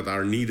that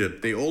are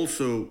needed. They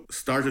also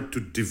started to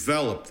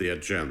develop the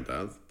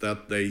agenda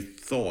that they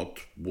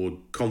thought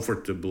would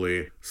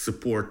comfortably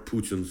support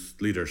Putin's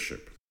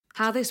leadership.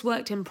 How this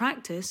worked in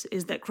practice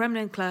is that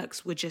Kremlin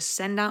clerks would just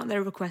send out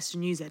their requests to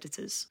news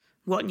editors.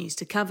 What news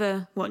to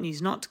cover, what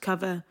news not to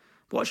cover,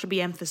 what should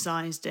be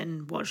emphasized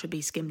and what should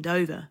be skimmed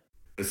over.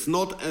 It's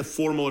not a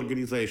formal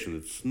organization.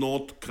 It's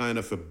not kind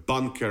of a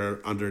bunker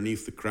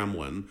underneath the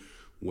Kremlin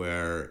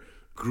where a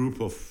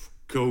group of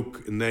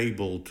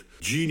coke-enabled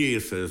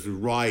geniuses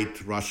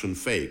write Russian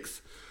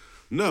fakes.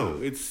 No,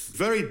 it's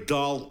very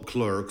dull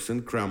clerks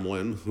in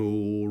Kremlin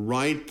who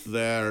write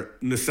their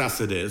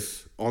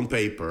necessities on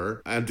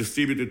paper and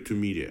distribute it to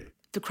media.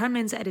 The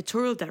Kremlin's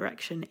editorial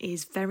direction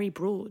is very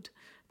broad.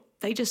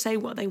 They just say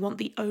what they want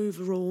the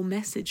overall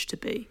message to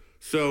be.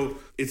 So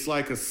it's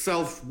like a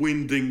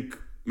self-winding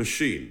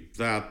machine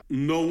that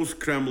knows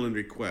Kremlin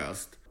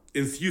request,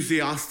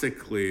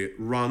 enthusiastically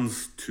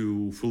runs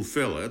to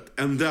fulfill it,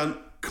 and then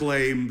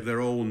claim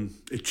their own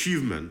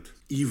achievement,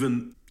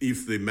 even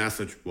if the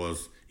message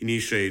was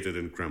initiated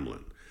in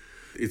Kremlin.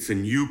 It's a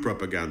new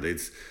propaganda.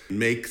 It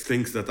makes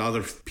things that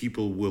other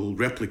people will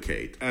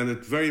replicate. And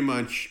it very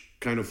much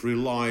kind of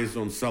relies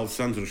on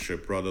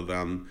self-censorship rather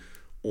than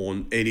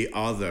on any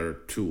other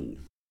tool.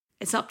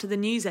 It's up to the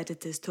news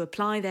editors to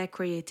apply their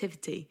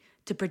creativity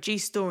to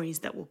produce stories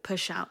that will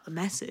push out the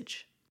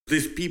message.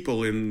 These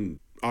people in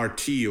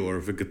RT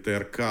or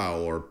VGTRK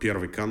or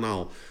Первый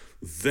канал,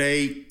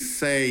 they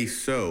say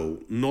so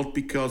not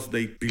because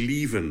they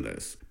believe in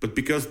this, but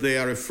because they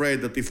are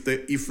afraid that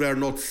if they're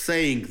not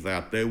saying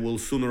that, they will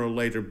sooner or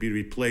later be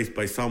replaced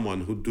by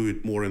someone who do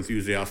it more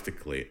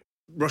enthusiastically.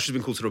 Russia's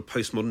been called sort of a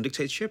postmodern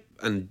dictatorship,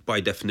 and by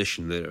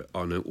definition, there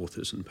are no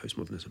authors in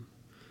postmodernism.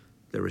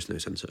 There is no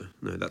censor.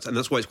 No,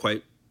 that's why it's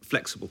quite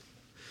flexible.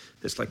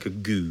 It's like a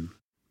goo.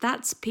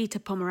 That's Peter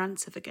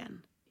Pomerantsev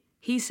again.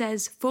 He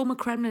says former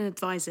Kremlin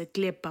advisor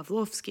Gleb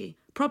Pavlovsky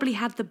probably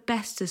had the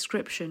best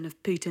description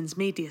of Putin's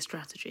media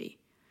strategy.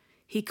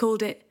 He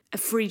called it a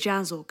free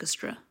jazz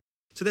orchestra.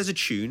 So there's a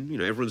tune,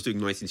 everyone's doing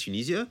Night in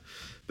Tunisia,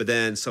 but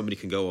then somebody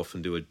can go off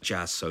and do a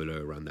jazz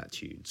solo around that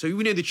tune. So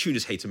we know the tune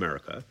is Hate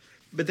America,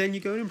 but then you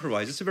go and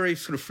improvise. It's a very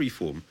sort of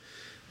free-form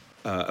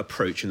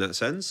approach in that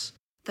sense.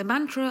 The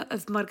mantra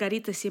of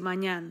Margarita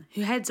Simonyan,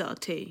 who heads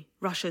RT,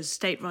 Russia's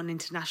state-run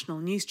international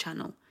news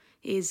channel,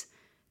 is,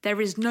 "There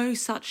is no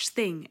such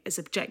thing as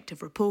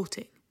objective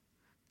reporting."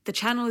 The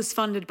channel is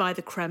funded by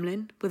the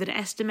Kremlin with an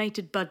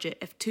estimated budget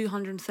of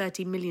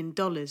 $230 million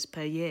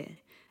per year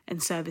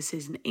and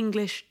services in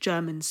English,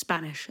 German,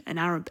 Spanish and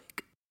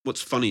Arabic.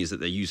 What's funny is that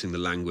they're using the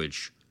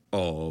language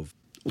of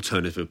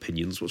alternative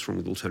opinions. What's wrong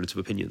with alternative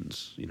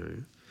opinions?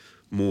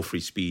 More free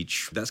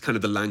speech. That's kind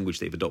of the language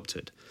they've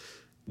adopted,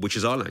 which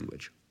is our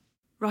language.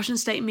 Russian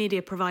state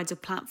media provides a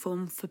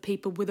platform for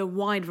people with a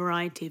wide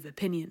variety of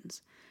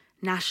opinions.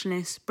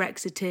 Nationalists,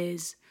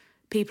 Brexiteers,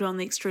 people on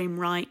the extreme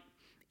right,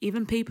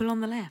 even people on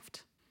the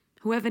left.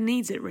 Whoever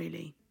needs it,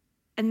 really.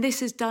 And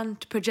this is done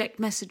to project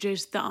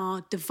messages that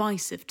are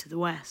divisive to the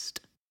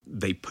West.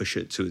 They push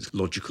it to its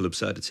logical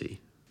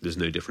absurdity. There's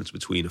no difference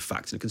between a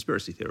fact and a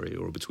conspiracy theory,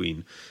 or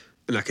between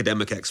an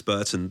academic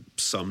expert and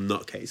some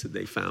nutcase that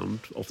they found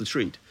off the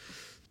street.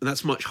 And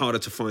that's much harder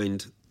to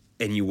find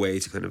any way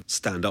to kind of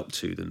stand up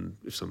to than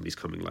if somebody's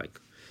coming like,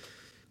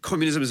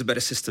 communism is a better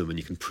system and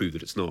you can prove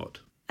that it's not.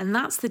 And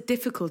that's the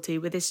difficulty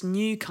with this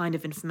new kind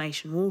of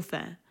information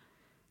warfare.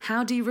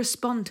 How do you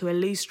respond to a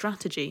loose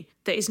strategy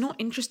that is not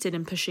interested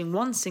in pushing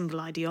one single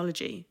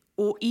ideology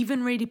or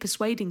even really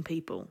persuading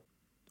people?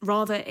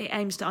 Rather, it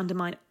aims to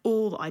undermine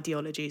all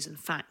ideologies and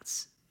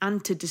facts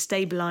and to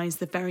destabilise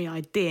the very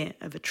idea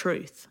of a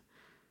truth.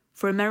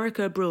 For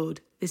America Abroad,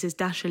 this is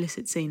Dasha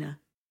Lisitsina.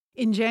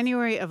 In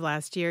January of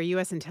last year,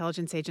 U.S.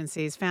 intelligence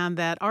agencies found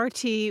that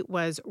RT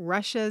was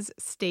Russia's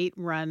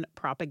state-run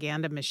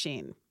propaganda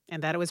machine,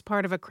 and that it was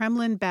part of a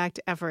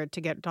Kremlin-backed effort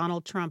to get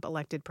Donald Trump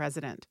elected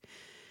president.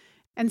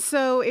 And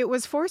so it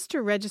was forced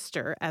to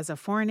register as a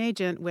foreign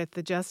agent with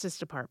the Justice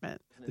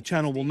Department. The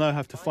channel will now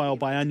have to file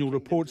biannual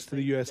reports to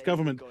the U.S.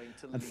 government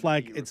and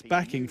flag its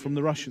backing from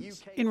the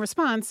Russians. In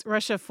response,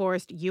 Russia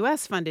forced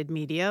U.S.-funded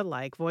media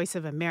like Voice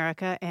of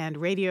America and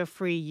Radio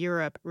Free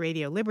Europe,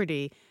 Radio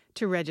Liberty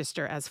to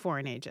register as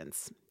foreign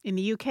agents. In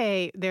the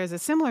UK, there's a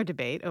similar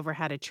debate over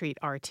how to treat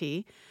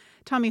RT.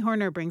 Tommy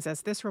Horner brings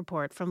us this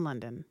report from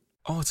London.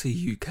 RT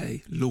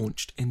UK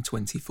launched in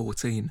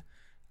 2014.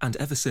 And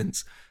ever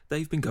since,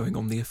 they've been going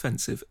on the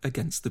offensive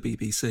against the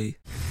BBC.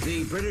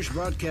 The British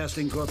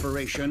Broadcasting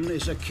Corporation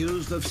is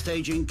accused of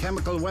staging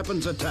chemical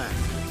weapons attack.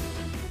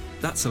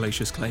 That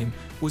salacious claim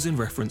was in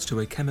reference to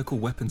a chemical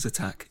weapons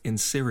attack in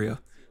Syria.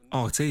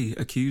 RT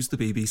accused the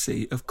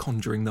BBC of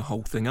conjuring the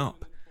whole thing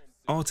up.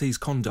 RT's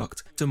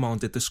conduct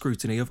demanded the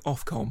scrutiny of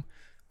Ofcom,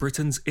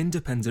 Britain's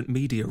independent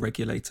media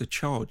regulator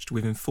charged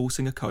with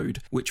enforcing a code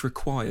which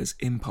requires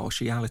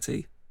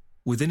impartiality.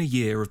 Within a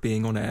year of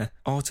being on air,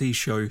 RT's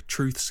show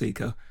Truth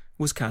Seeker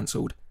was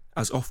cancelled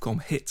as Ofcom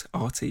hit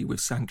RT with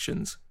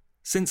sanctions.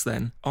 Since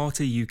then,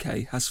 RT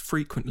UK has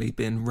frequently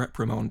been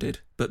reprimanded,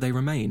 but they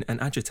remain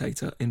an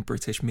agitator in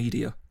British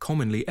media,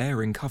 commonly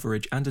airing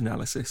coverage and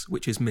analysis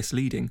which is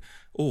misleading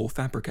or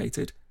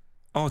fabricated.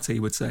 RT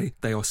would say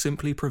they are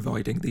simply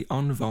providing the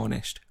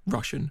unvarnished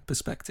Russian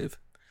perspective.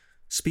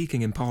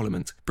 Speaking in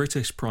Parliament,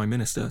 British Prime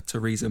Minister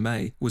Theresa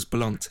May was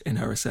blunt in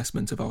her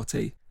assessment of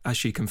RT, as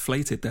she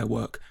conflated their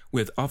work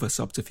with other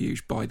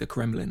subterfuge by the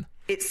Kremlin.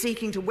 It's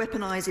seeking to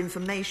weaponise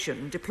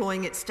information,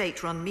 deploying its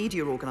state-run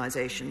media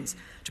organisations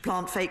to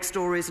plant fake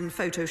stories and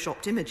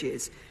photoshopped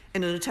images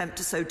in an attempt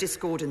to sow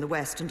discord in the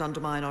West and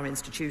undermine our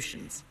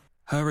institutions.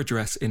 Her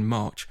address in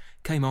March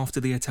came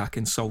after the attack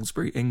in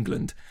Salisbury,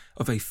 England,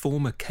 of a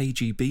former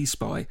KGB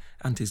spy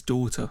and his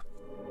daughter.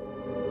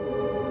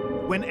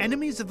 When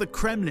enemies of the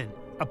Kremlin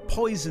are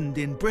poisoned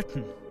in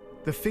Britain,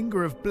 the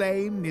finger of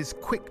blame is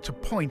quick to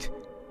point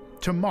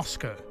to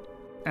Moscow,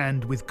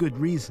 and with good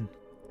reason.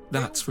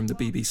 That's from the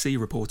BBC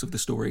report of the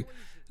story,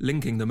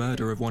 linking the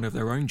murder of one of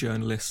their own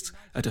journalists,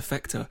 a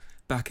defector,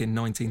 back in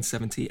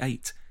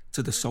 1978,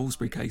 to the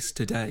Salisbury case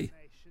today.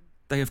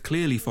 They have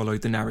clearly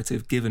followed the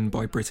narrative given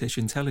by British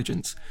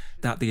intelligence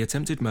that the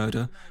attempted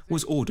murder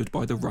was ordered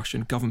by the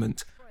Russian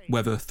government,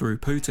 whether through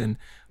Putin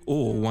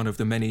or one of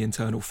the many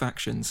internal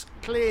factions.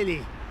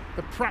 Clearly,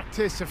 the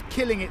practice of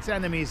killing its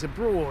enemies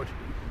abroad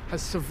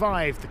has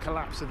survived the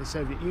collapse of the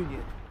Soviet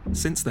Union.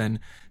 Since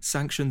then,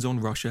 sanctions on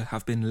Russia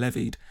have been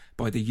levied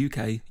by the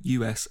UK,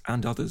 US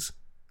and others.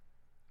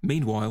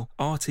 Meanwhile,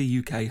 RT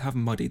UK have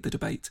muddied the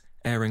debate,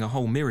 airing a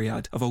whole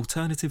myriad of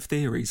alternative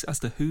theories as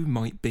to who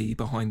might be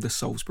behind the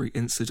Salisbury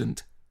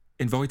incident.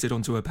 Invited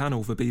onto a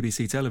panel for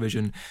BBC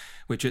television,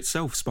 which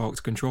itself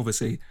sparked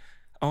controversy,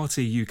 RT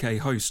UK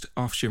host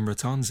Afshin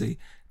Ratanzi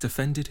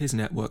defended his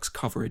network's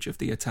coverage of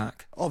the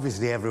attack.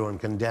 Obviously, everyone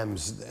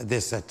condemns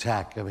this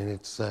attack. I mean,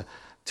 it's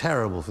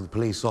terrible for the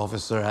police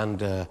officer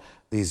and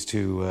these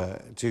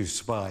two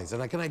spies.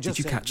 And Did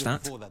you catch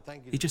that?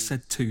 He just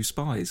said 2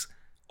 spies.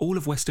 All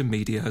of Western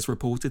media has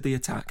reported the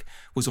attack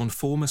was on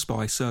former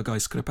spy Sergei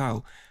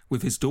Skripal,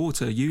 with his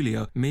daughter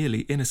Yulia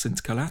merely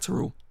innocent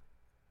collateral.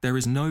 There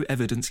is no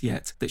evidence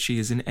yet that she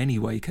is in any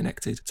way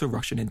connected to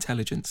Russian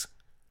intelligence.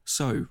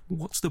 So,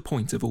 what's the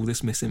point of all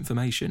this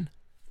misinformation?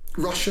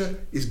 Russia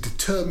is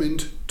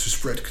determined to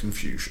spread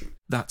confusion.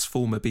 That's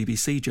former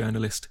BBC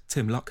journalist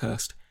Tim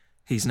Luckhurst.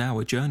 He's now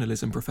a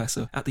journalism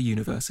professor at the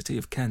University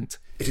of Kent.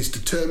 It is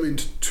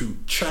determined to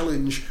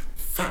challenge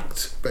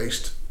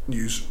fact-based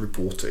news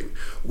reporting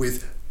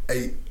with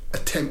an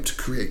attempt to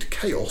create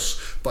chaos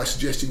by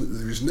suggesting that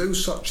there is no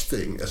such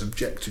thing as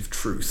objective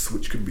truth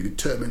which can be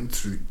determined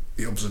through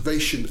the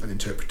observation and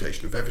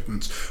interpretation of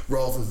evidence.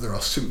 Rather, there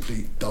are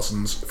simply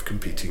dozens of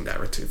competing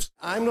narratives.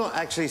 I'm not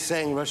actually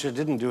saying Russia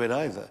didn't do it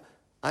either.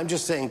 I'm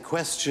just saying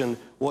question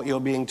what you're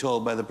being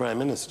told by the Prime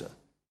Minister.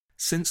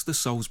 Since the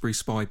Salisbury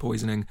spy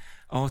poisoning,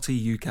 RT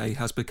UK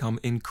has become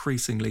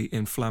increasingly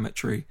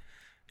inflammatory,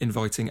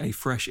 inviting a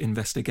fresh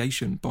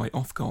investigation by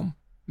Ofcom.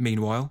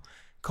 Meanwhile,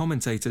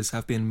 commentators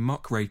have been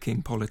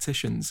muckraking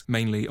politicians,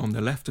 mainly on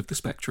the left of the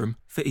spectrum,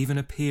 for even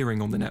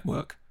appearing on the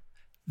network.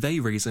 They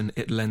reason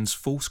it lends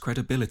false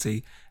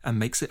credibility and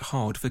makes it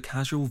hard for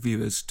casual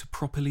viewers to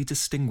properly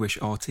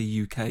distinguish RT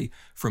UK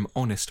from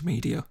honest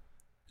media.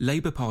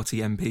 Labour Party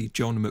MP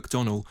John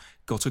McDonnell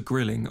got a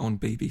grilling on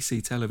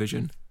BBC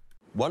television.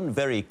 One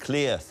very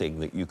clear thing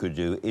that you could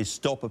do is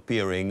stop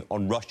appearing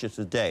on Russia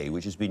Today,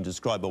 which has been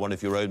described by one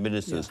of your own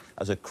ministers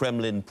as a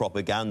Kremlin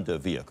propaganda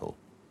vehicle.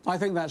 I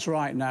think that's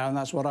right now, and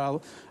that's what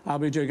I'll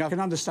be doing. I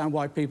can understand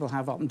why people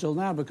have up until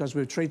now, because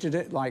we've treated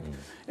it like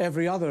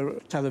every other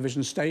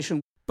television station.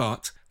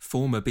 But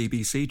former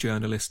BBC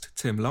journalist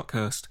Tim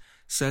Luckhurst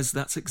says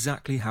that's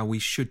exactly how we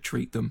should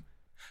treat them.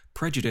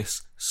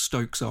 Prejudice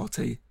stokes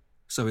RT,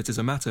 so it is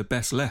a matter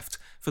best left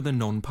for the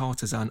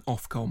non-partisan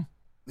Ofcom.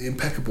 The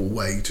impeccable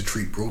way to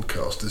treat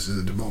broadcasters in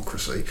a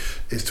democracy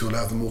is to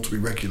allow them all to be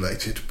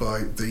regulated by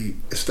the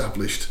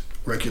established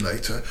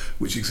regulator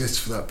which exists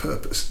for that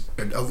purpose.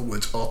 In other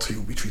words, RT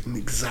will be treated in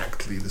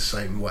exactly the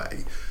same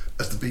way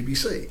as the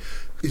BBC.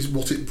 Is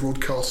what it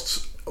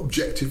broadcasts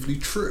objectively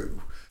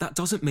true? That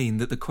doesn't mean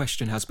that the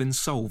question has been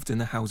solved in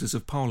the Houses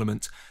of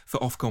Parliament for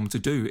Ofcom to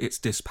do its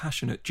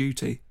dispassionate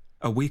duty.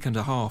 A week and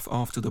a half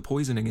after the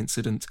poisoning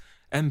incident,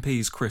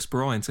 MPs Chris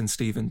Bryant and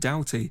Stephen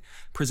Doughty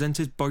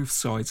presented both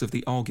sides of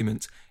the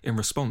argument in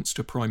response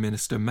to Prime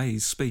Minister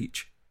May's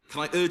speech.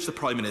 Can I urge the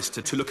Prime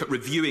Minister to look at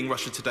reviewing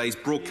Russia Today's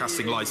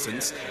broadcasting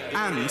licence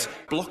and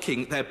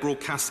blocking their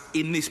broadcasts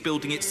in this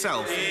building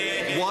itself?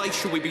 Why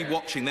should we be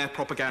watching their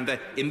propaganda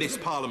in this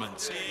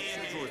Parliament?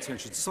 Draw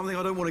attention to something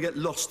I don't want to get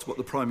lost what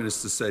the Prime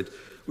Minister said,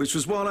 which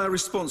was while our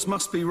response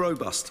must be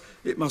robust,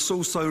 it must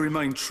also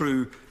remain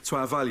true to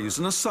our values.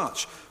 And as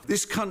such,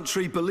 this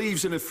country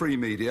believes in a free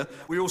media.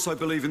 We also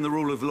believe in the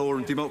rule of law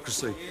and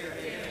democracy.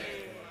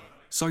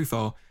 So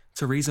far,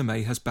 Theresa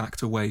May has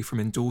backed away from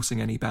endorsing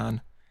any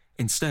ban,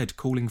 instead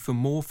calling for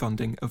more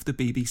funding of the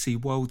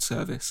BBC World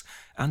Service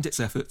and its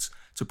efforts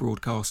to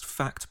broadcast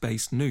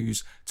fact-based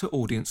news to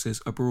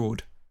audiences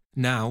abroad.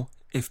 Now,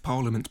 if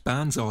Parliament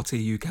bans RT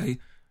UK,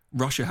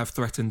 Russia have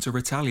threatened to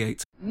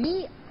retaliate.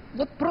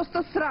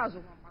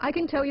 I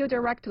can tell you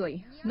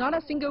directly, not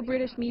a single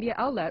British media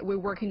outlet will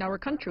work in our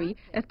country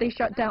if they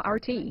shut down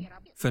RT.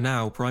 For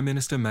now, Prime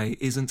Minister May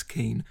isn't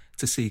keen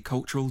to see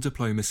cultural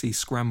diplomacy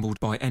scrambled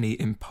by any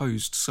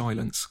imposed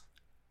silence.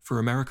 For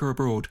America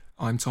Abroad,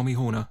 I'm Tommy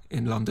Horner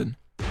in London.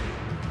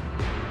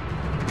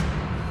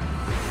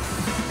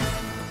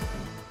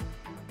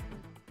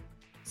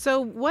 So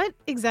what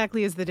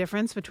exactly is the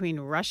difference between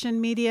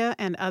Russian media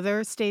and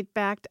other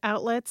state-backed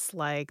outlets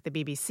like the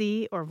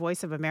BBC or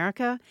Voice of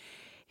America?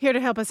 Here to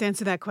help us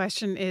answer that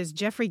question is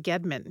Jeffrey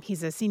Gedman.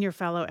 He's a senior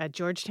fellow at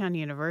Georgetown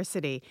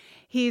University.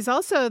 He's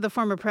also the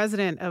former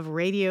president of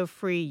Radio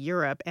Free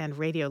Europe and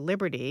Radio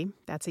Liberty.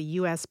 That's a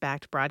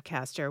U.S.-backed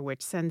broadcaster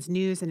which sends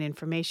news and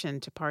information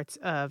to parts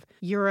of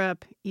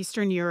Europe,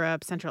 Eastern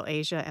Europe, Central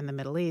Asia, and the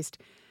Middle East.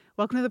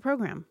 Welcome to the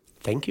program.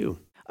 Thank you.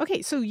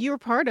 Okay, so you're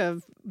part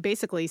of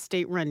basically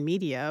state-run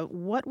media.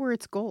 What were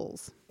its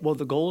goals? Well,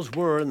 the goals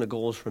were and the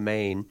goals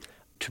remain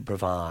to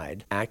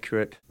provide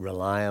accurate,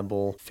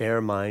 reliable,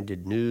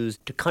 fair-minded news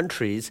to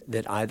countries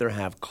that either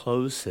have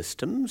closed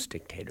systems,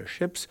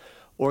 dictatorships,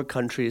 or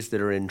countries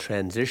that are in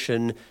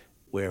transition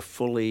where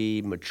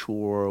fully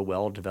mature,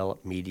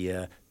 well-developed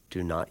media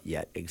do not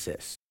yet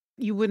exist.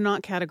 You would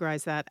not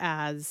categorize that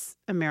as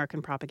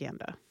American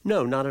propaganda?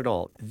 No, not at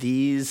all.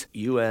 These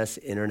U.S.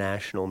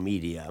 international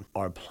media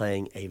are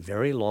playing a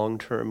very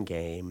long-term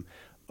game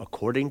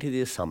according to the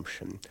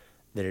assumption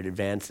that it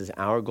advances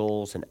our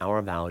goals and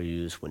our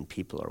values when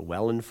people are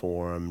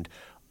well-informed,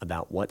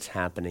 about what's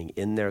happening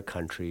in their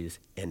countries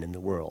and in the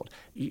world.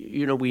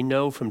 We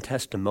know from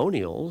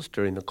testimonials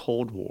during the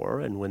Cold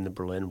War and when the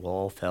Berlin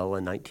Wall fell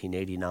in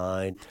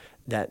 1989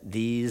 that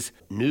these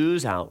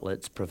news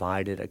outlets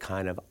provided a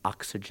kind of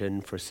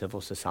oxygen for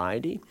civil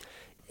society.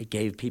 It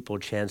gave people a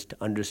chance to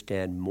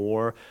understand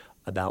more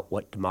about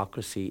what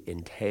democracy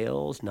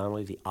entails, not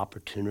only the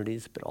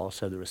opportunities, but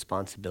also the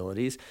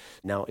responsibilities.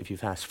 Now, if you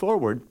fast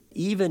forward,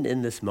 even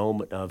in this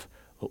moment of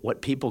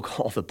what people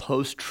call the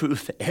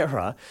post-truth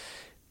era,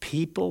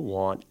 people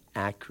want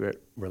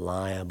accurate,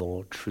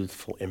 reliable,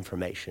 truthful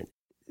information.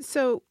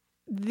 So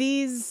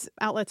these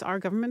outlets are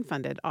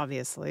government-funded,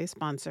 obviously,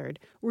 sponsored.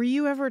 Were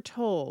you ever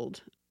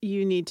told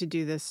you need to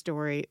do this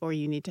story or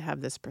you need to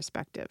have this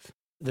perspective?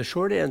 The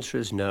short answer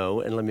is no,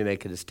 and let me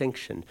make a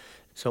distinction.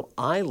 So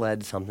I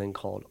led something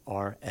called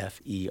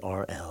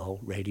RFERL,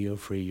 Radio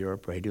Free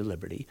Europe, Radio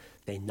Liberty,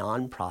 a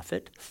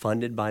nonprofit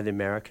funded by the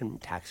American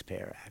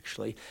taxpayer,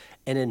 actually.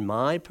 And in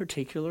my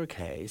particular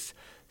case,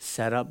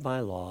 set up by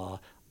law,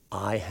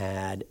 I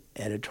had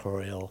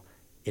editorial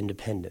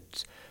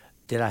independence.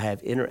 Did I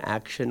have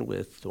interaction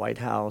with the White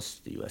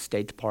House, the U.S.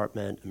 State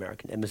Department,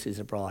 American embassies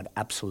abroad?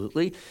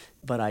 Absolutely.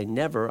 But I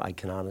never, I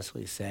can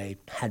honestly say,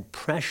 had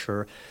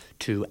pressure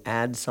to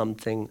add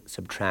something,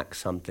 subtract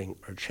something,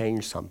 or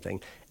change something,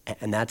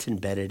 and that's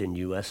embedded in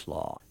U.S.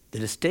 law. The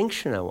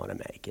distinction I want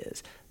to make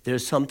is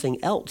there's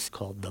something else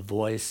called the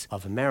Voice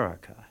of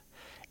America,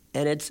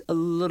 and it's a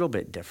little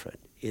bit different.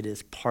 It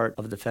is part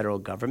of the federal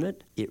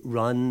government. It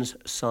runs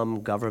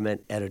some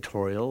government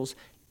editorials.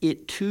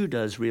 It, too,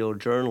 does real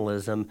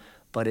journalism,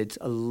 but it's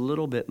a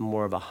little bit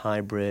more of a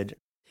hybrid.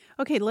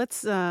 Okay,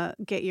 let's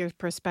get your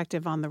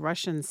perspective on the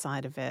Russian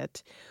side of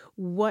it.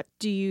 What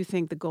do you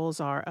think the goals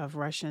are of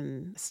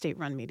Russian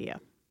state-run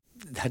media?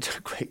 That's a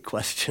great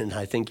question.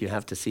 I think you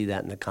have to see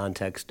that in the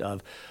context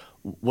of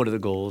what are the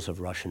goals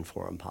of Russian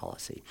foreign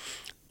policy.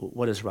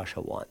 What does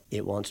Russia want?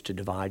 It wants to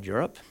divide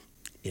Europe.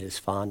 It is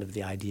fond of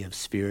the idea of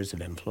spheres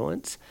of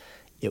influence.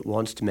 It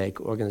wants to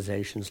make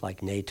organizations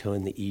like NATO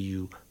and the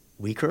EU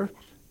weaker,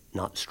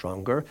 not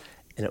stronger,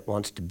 and it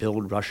wants to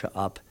build Russia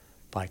up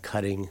by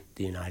cutting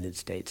the United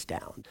States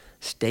down.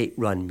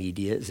 State-run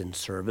media is in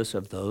service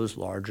of those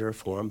larger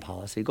foreign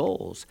policy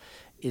goals.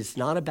 It's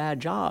not a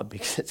bad job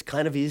because it's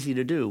kind of easy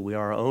to do. We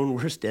are our own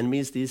worst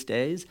enemies these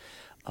days.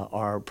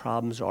 Our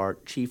problems are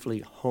chiefly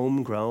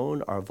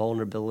homegrown. Our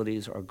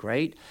vulnerabilities are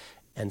great.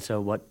 And so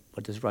what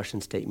does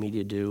Russian state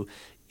media do?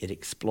 It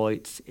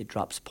exploits, it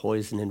drops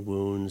poison in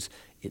wounds,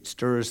 it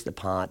stirs the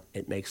pot,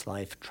 it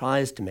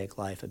tries to make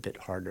life a bit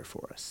harder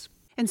for us.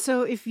 And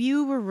so if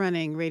you were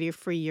running Radio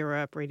Free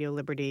Europe, Radio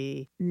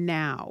Liberty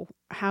now,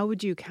 how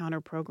would you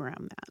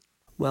counter-program that?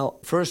 Well,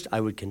 first,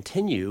 I would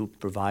continue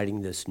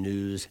providing this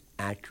news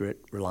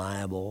accurate,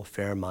 reliable,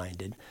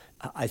 fair-minded.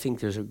 I think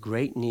there's a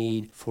great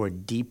need for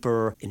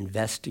deeper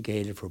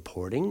investigative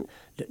reporting.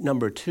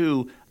 Number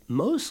two,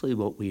 mostly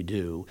what we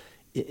do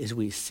is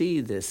we see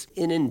this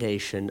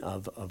inundation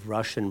of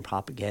Russian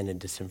propaganda and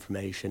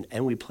disinformation,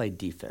 and we play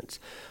defense.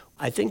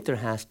 I think there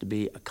has to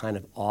be a kind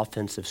of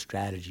offensive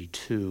strategy,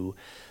 too,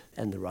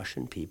 and the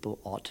Russian people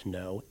ought to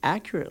know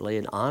accurately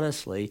and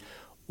honestly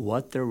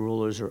what their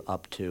rulers are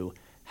up to,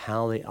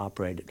 how they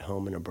operate at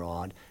home and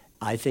abroad.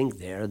 I think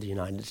the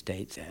United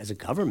States, as a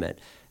government,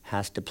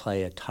 has to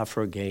play a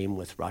tougher game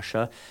with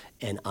Russia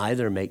and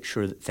either make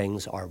sure that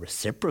things are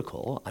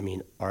reciprocal. I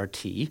mean,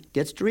 RT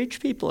gets to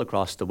reach people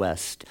across the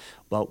West.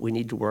 Well, we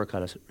need to work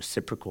on a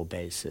reciprocal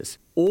basis.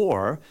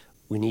 Or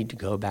we need to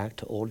go back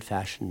to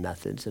old-fashioned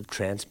methods of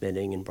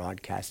transmitting and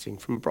broadcasting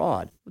from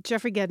abroad.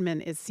 Jeffrey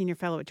Gedman is senior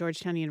fellow at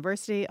Georgetown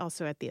University,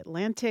 also at the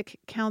Atlantic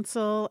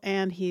Council,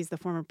 and he's the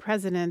former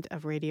president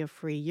of Radio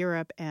Free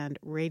Europe and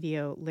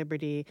Radio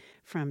Liberty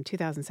from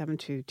 2007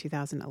 to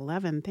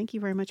 2011. Thank you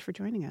very much for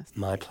joining us.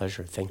 My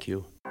pleasure. Thank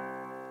you.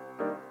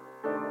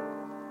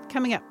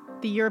 Coming up,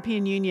 the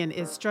European Union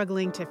is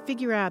struggling to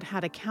figure out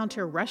how to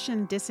counter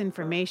Russian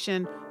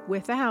disinformation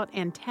without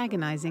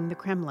antagonizing the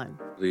Kremlin.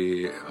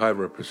 The High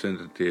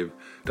Representative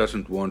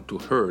doesn't want to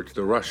hurt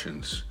the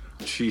Russians.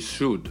 She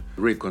should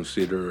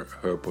reconsider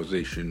her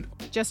position.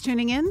 Just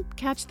tuning in?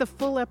 Catch the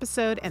full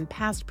episode and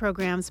past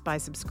programs by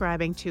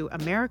subscribing to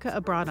America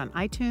Abroad on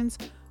iTunes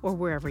or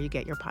wherever you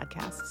get your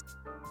podcasts.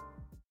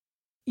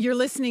 You're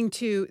listening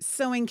to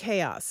Sowing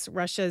Chaos,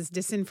 Russia's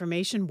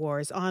Disinformation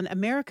Wars on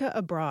America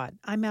Abroad.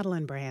 I'm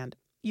Madeline Brand.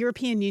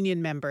 European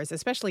Union members,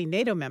 especially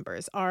NATO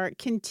members, are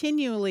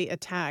continually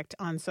attacked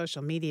on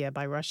social media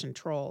by Russian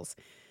trolls.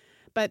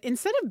 But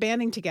instead of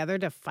banding together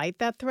to fight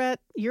that threat,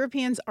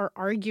 Europeans are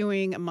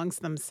arguing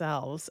amongst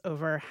themselves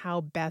over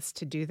how best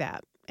to do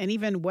that, and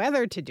even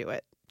whether to do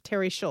it.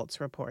 Terry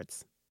Schultz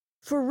reports.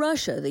 For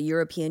Russia, the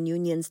European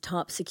Union's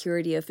top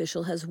security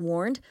official has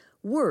warned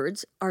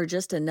words are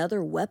just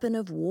another weapon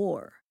of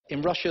war.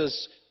 In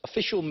Russia's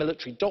official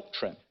military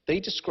doctrine, they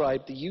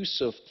describe the use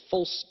of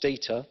false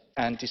data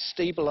and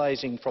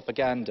destabilizing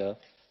propaganda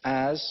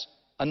as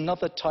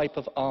another type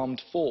of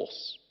armed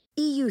force.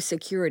 EU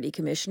Security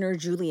Commissioner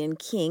Julian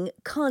King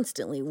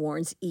constantly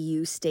warns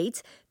EU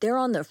states they're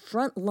on the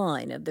front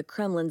line of the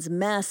Kremlin's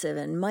massive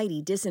and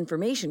mighty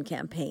disinformation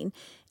campaign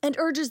and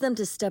urges them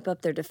to step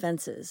up their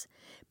defenses.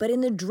 But in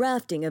the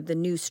drafting of the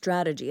new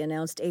strategy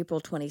announced April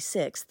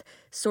 26th,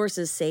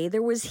 sources say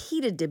there was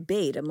heated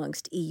debate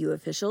amongst EU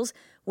officials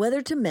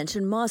whether to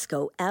mention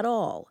Moscow at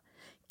all.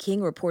 King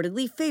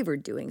reportedly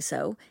favored doing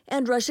so,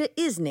 and Russia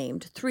is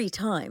named 3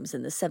 times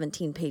in the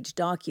 17-page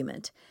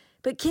document.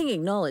 But King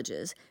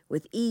acknowledges,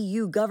 with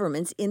EU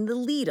governments in the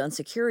lead on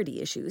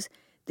security issues,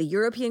 the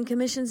European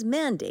Commission's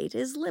mandate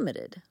is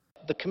limited.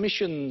 The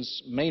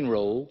Commission's main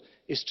role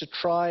is to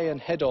try and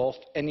head off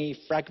any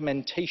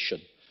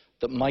fragmentation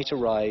that might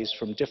arise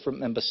from different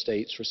member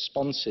states'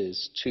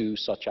 responses to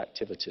such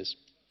activities.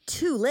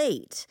 Too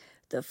late.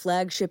 The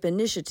flagship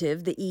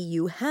initiative the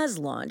EU has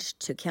launched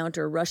to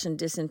counter Russian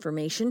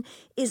disinformation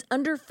is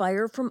under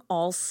fire from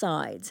all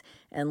sides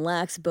and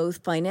lacks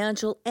both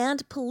financial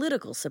and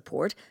political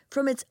support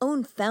from its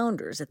own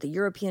founders at the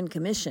European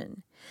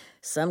Commission.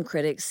 Some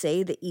critics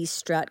say the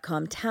East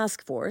Stratcom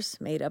task force,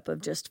 made up of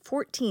just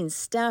 14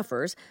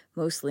 staffers,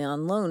 mostly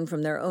on loan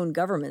from their own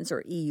governments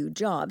or EU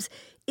jobs,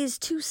 is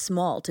too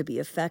small to be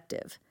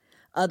effective.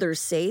 Others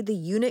say the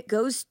unit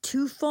goes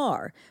too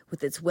far,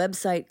 with its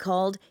website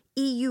called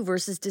EU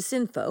versus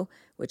Disinfo,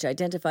 which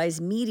identifies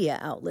media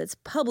outlets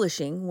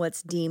publishing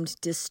what's deemed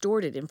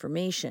distorted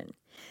information.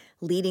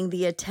 Leading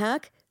the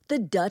attack, the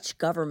Dutch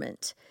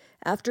government.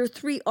 After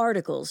 3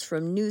 articles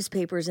from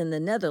newspapers in the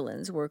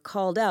Netherlands were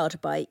called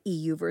out by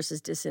EU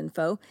versus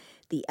Disinfo,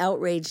 the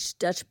outraged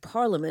Dutch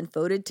parliament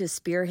voted to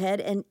spearhead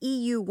an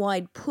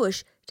EU-wide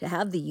push to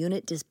have the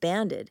unit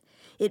disbanded.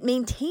 It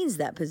maintains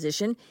that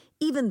position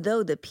even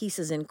though the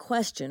pieces in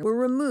question were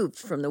removed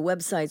from the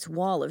website's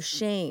wall of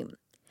shame.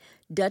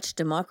 Dutch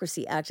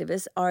democracy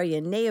activist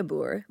Arjen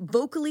Nijboer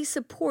vocally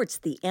supports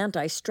the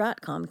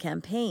anti-Stratcom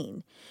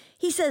campaign.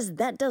 He says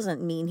that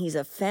doesn't mean he's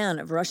a fan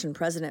of Russian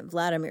President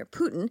Vladimir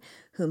Putin,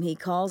 whom he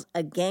calls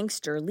a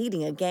gangster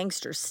leading a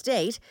gangster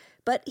state,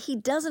 but he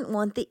doesn't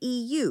want the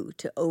EU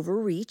to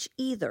overreach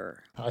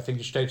either. I think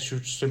the states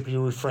should simply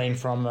refrain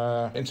from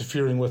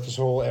interfering with this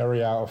whole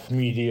area of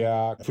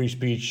media, free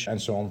speech, and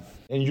so on.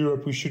 In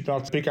Europe, we should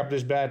not pick up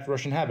this bad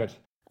Russian habit.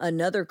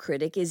 Another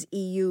critic is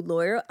EU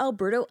lawyer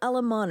Alberto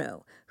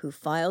Alemano, who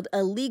filed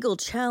a legal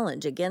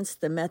challenge against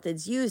the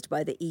methods used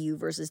by the EU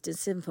versus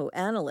Disinfo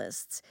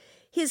analysts.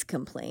 His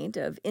complaint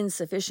of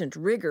insufficient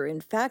rigor in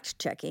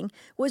fact-checking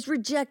was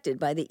rejected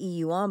by the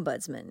EU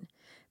ombudsman.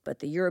 But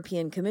the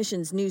European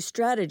Commission's new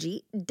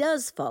strategy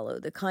does follow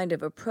the kind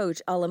of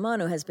approach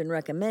Alemano has been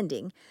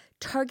recommending,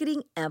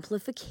 targeting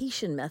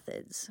amplification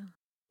methods.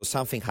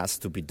 Something has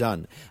to be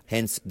done,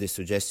 hence the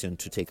suggestion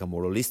to take a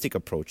more holistic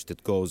approach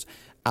that goes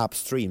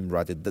upstream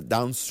rather than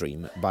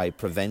downstream by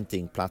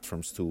preventing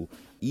platforms to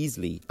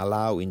easily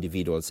allow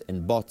individuals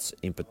and bots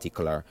in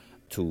particular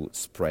to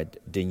spread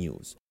the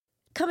news.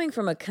 Coming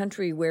from a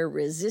country where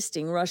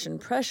resisting Russian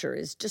pressure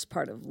is just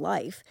part of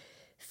life,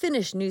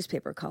 Finnish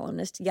newspaper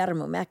columnist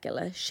Jarmo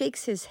Mäkelä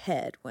shakes his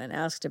head when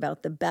asked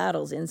about the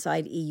battles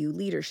inside EU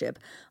leadership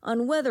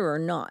on whether or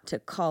not to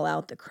call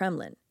out the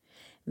Kremlin.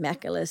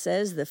 Mäkelä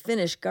says the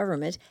Finnish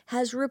government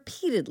has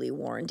repeatedly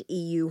warned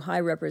EU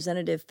High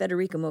Representative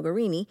Federica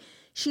Mogherini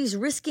she's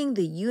risking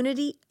the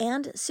unity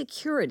and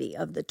security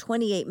of the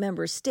 28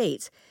 member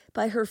states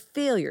by her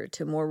failure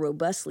to more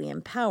robustly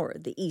empower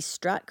the East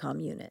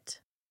Stratcom unit.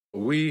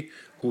 We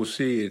who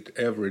see it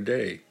every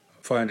day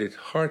find it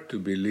hard to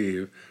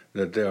believe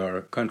that there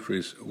are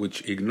countries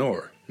which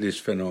ignore this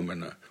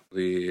phenomena.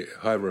 The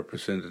High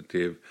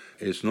Representative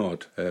is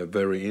not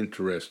very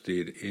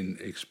interested in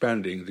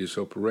expanding this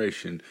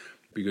operation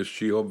because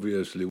she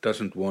obviously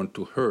doesn't want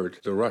to hurt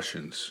the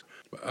Russians.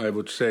 I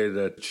would say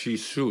that she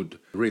should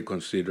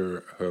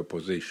reconsider her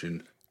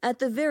position. At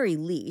the very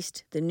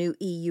least, the new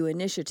EU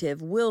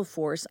initiative will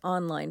force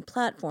online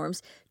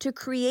platforms to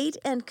create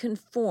and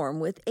conform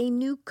with a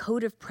new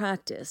code of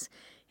practice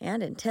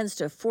and intends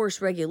to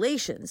force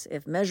regulations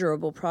if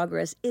measurable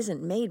progress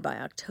isn't made by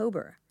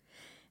October.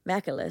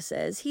 Mäkelä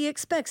says he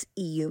expects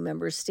EU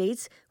member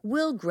states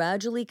will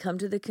gradually come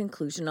to the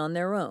conclusion on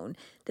their own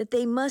that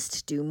they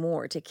must do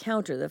more to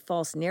counter the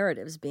false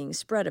narratives being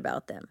spread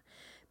about them.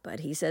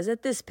 But he says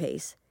at this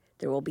pace,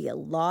 there will be a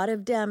lot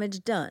of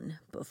damage done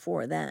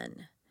before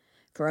then.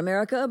 For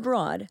America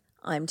Abroad,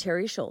 I'm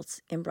Terry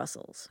Schultz in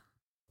Brussels.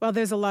 While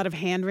there's a lot of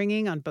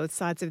hand-wringing on both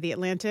sides of the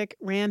Atlantic,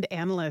 RAND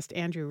analyst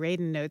Andrew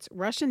Radin notes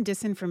Russian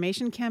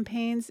disinformation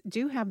campaigns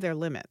do have their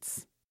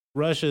limits.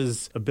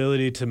 Russia's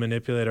ability to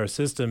manipulate our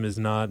system is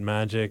not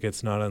magic,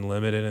 it's not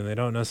unlimited, and they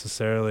don't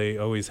necessarily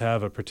always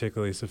have a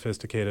particularly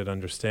sophisticated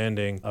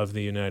understanding of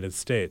the United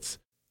States.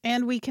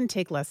 And we can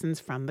take lessons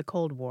from the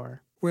Cold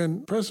War.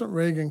 When President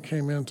Reagan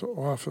came into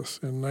office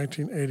in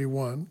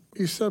 1981,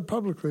 he said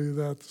publicly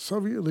that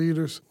Soviet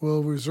leaders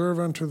will reserve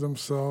unto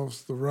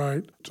themselves the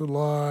right to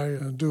lie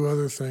and do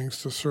other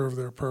things to serve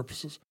their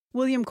purposes.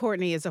 William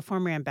Courtney is a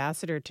former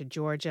ambassador to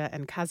Georgia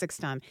and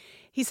Kazakhstan.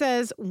 He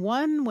says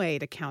one way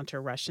to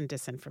counter Russian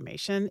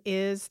disinformation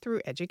is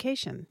through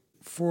education.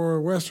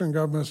 for Western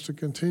governments to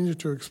continue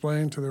to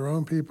explain to their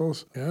own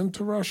peoples and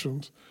to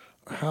Russians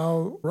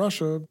how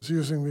Russia is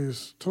using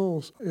these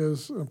tools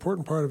is an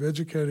important part of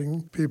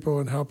educating people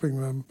and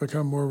helping them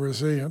become more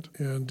resilient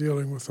in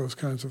dealing with those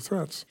kinds of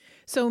threats.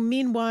 So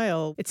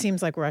meanwhile, it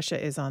seems like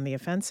Russia is on the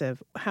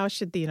offensive. How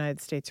should the United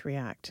States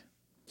react?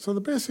 So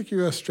the basic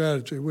U.S.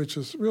 strategy, which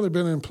has really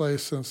been in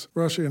place since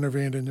Russia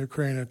intervened in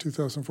Ukraine in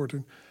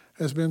 2014,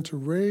 has been to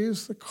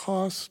raise the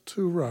cost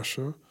to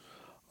Russia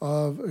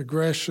of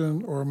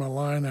aggression or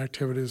malign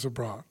activities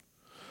abroad.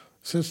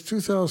 Since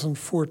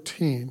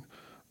 2014,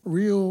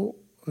 real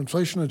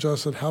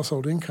inflation-adjusted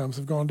household incomes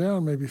have gone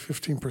down maybe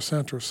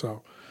 15% or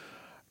so.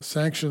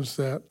 Sanctions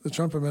that the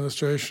Trump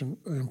administration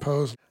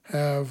imposed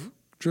have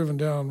driven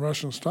down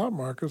Russian stock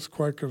markets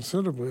quite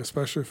considerably,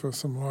 especially for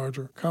some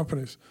larger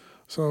companies.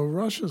 So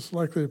Russia's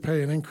likely to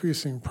pay an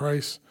increasing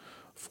price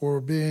for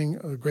being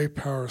a great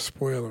power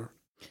spoiler.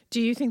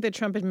 Do you think the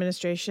Trump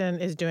administration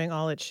is doing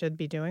all it should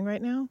be doing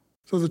right now?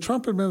 So the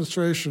Trump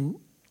administration,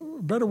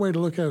 a better way to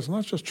look at it is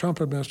not just Trump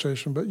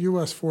administration, but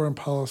U.S. foreign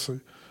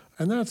policy.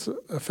 And that's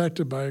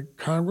affected by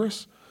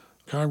Congress.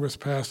 Congress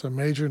passed a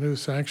major new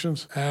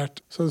sanctions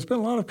act. So there's been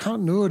a lot of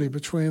continuity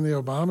between the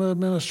Obama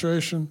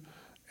administration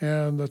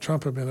and the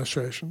Trump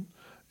administration.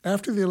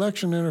 After the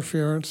election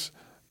interference,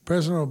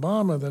 President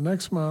Obama, the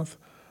next month,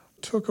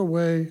 took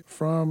away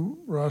from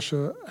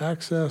Russia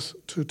access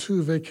to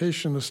 2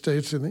 vacation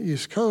estates in the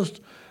East Coast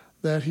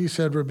that he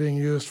said were being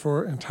used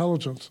for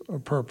intelligence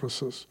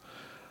purposes.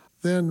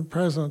 Then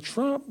President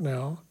Trump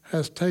now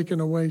has taken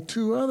away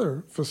 2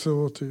 other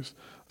facilities.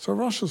 So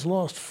Russia's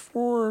lost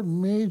 4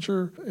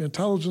 major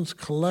intelligence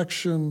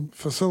collection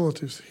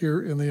facilities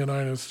here in the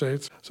United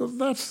States. So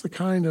that's the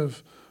kind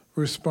of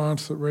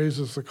response that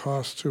raises the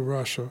cost to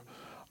Russia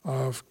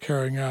of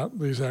carrying out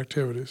these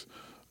activities.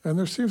 And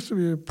there seems to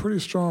be a pretty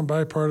strong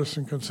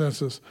bipartisan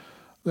consensus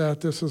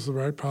that this is the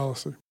right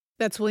policy.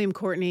 That's William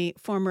Courtney,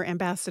 former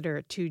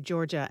ambassador to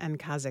Georgia and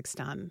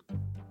Kazakhstan.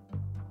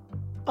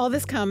 All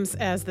this comes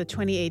as the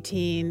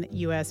 2018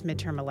 U.S.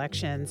 midterm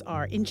elections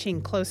are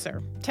inching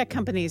closer. Tech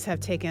companies have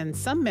taken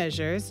some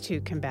measures to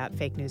combat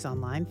fake news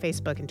online.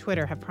 Facebook and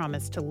Twitter have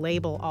promised to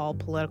label all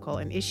political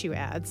and issue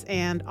ads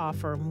and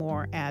offer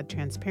more ad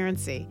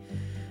transparency.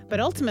 But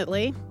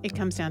ultimately, it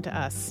comes down to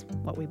us,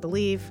 what we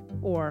believe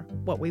or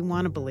what we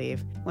want to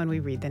believe when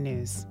we read the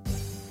news.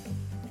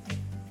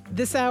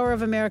 This hour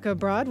of America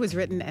Abroad was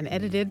written and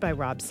edited by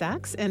Rob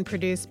Sachs and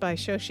produced by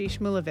Shoshi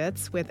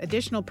Shmulevitz with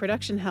additional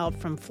production help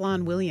from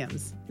Flan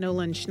Williams.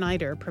 Nolan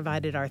Schneider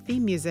provided our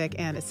theme music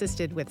and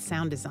assisted with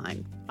sound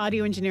design.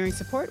 Audio engineering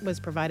support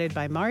was provided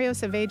by Mario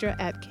Saavedra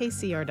at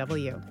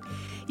KCRW.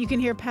 You can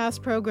hear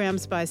past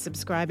programs by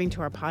subscribing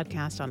to our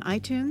podcast on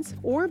iTunes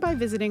or by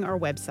visiting our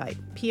website,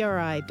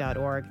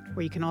 pri.org,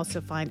 where you can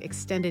also find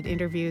extended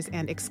interviews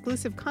and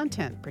exclusive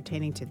content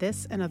pertaining to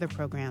this and other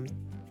programs.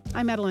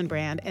 I'm Madeline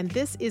Brand, and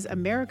this is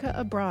America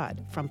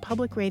Abroad from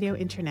Public Radio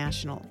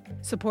International.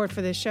 Support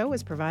for this show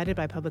is provided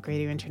by Public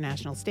Radio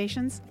International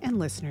stations and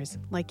listeners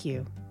like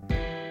you.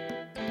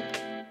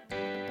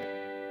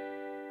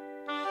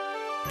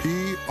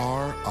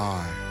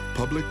 PRI,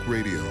 Public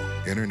Radio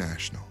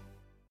International.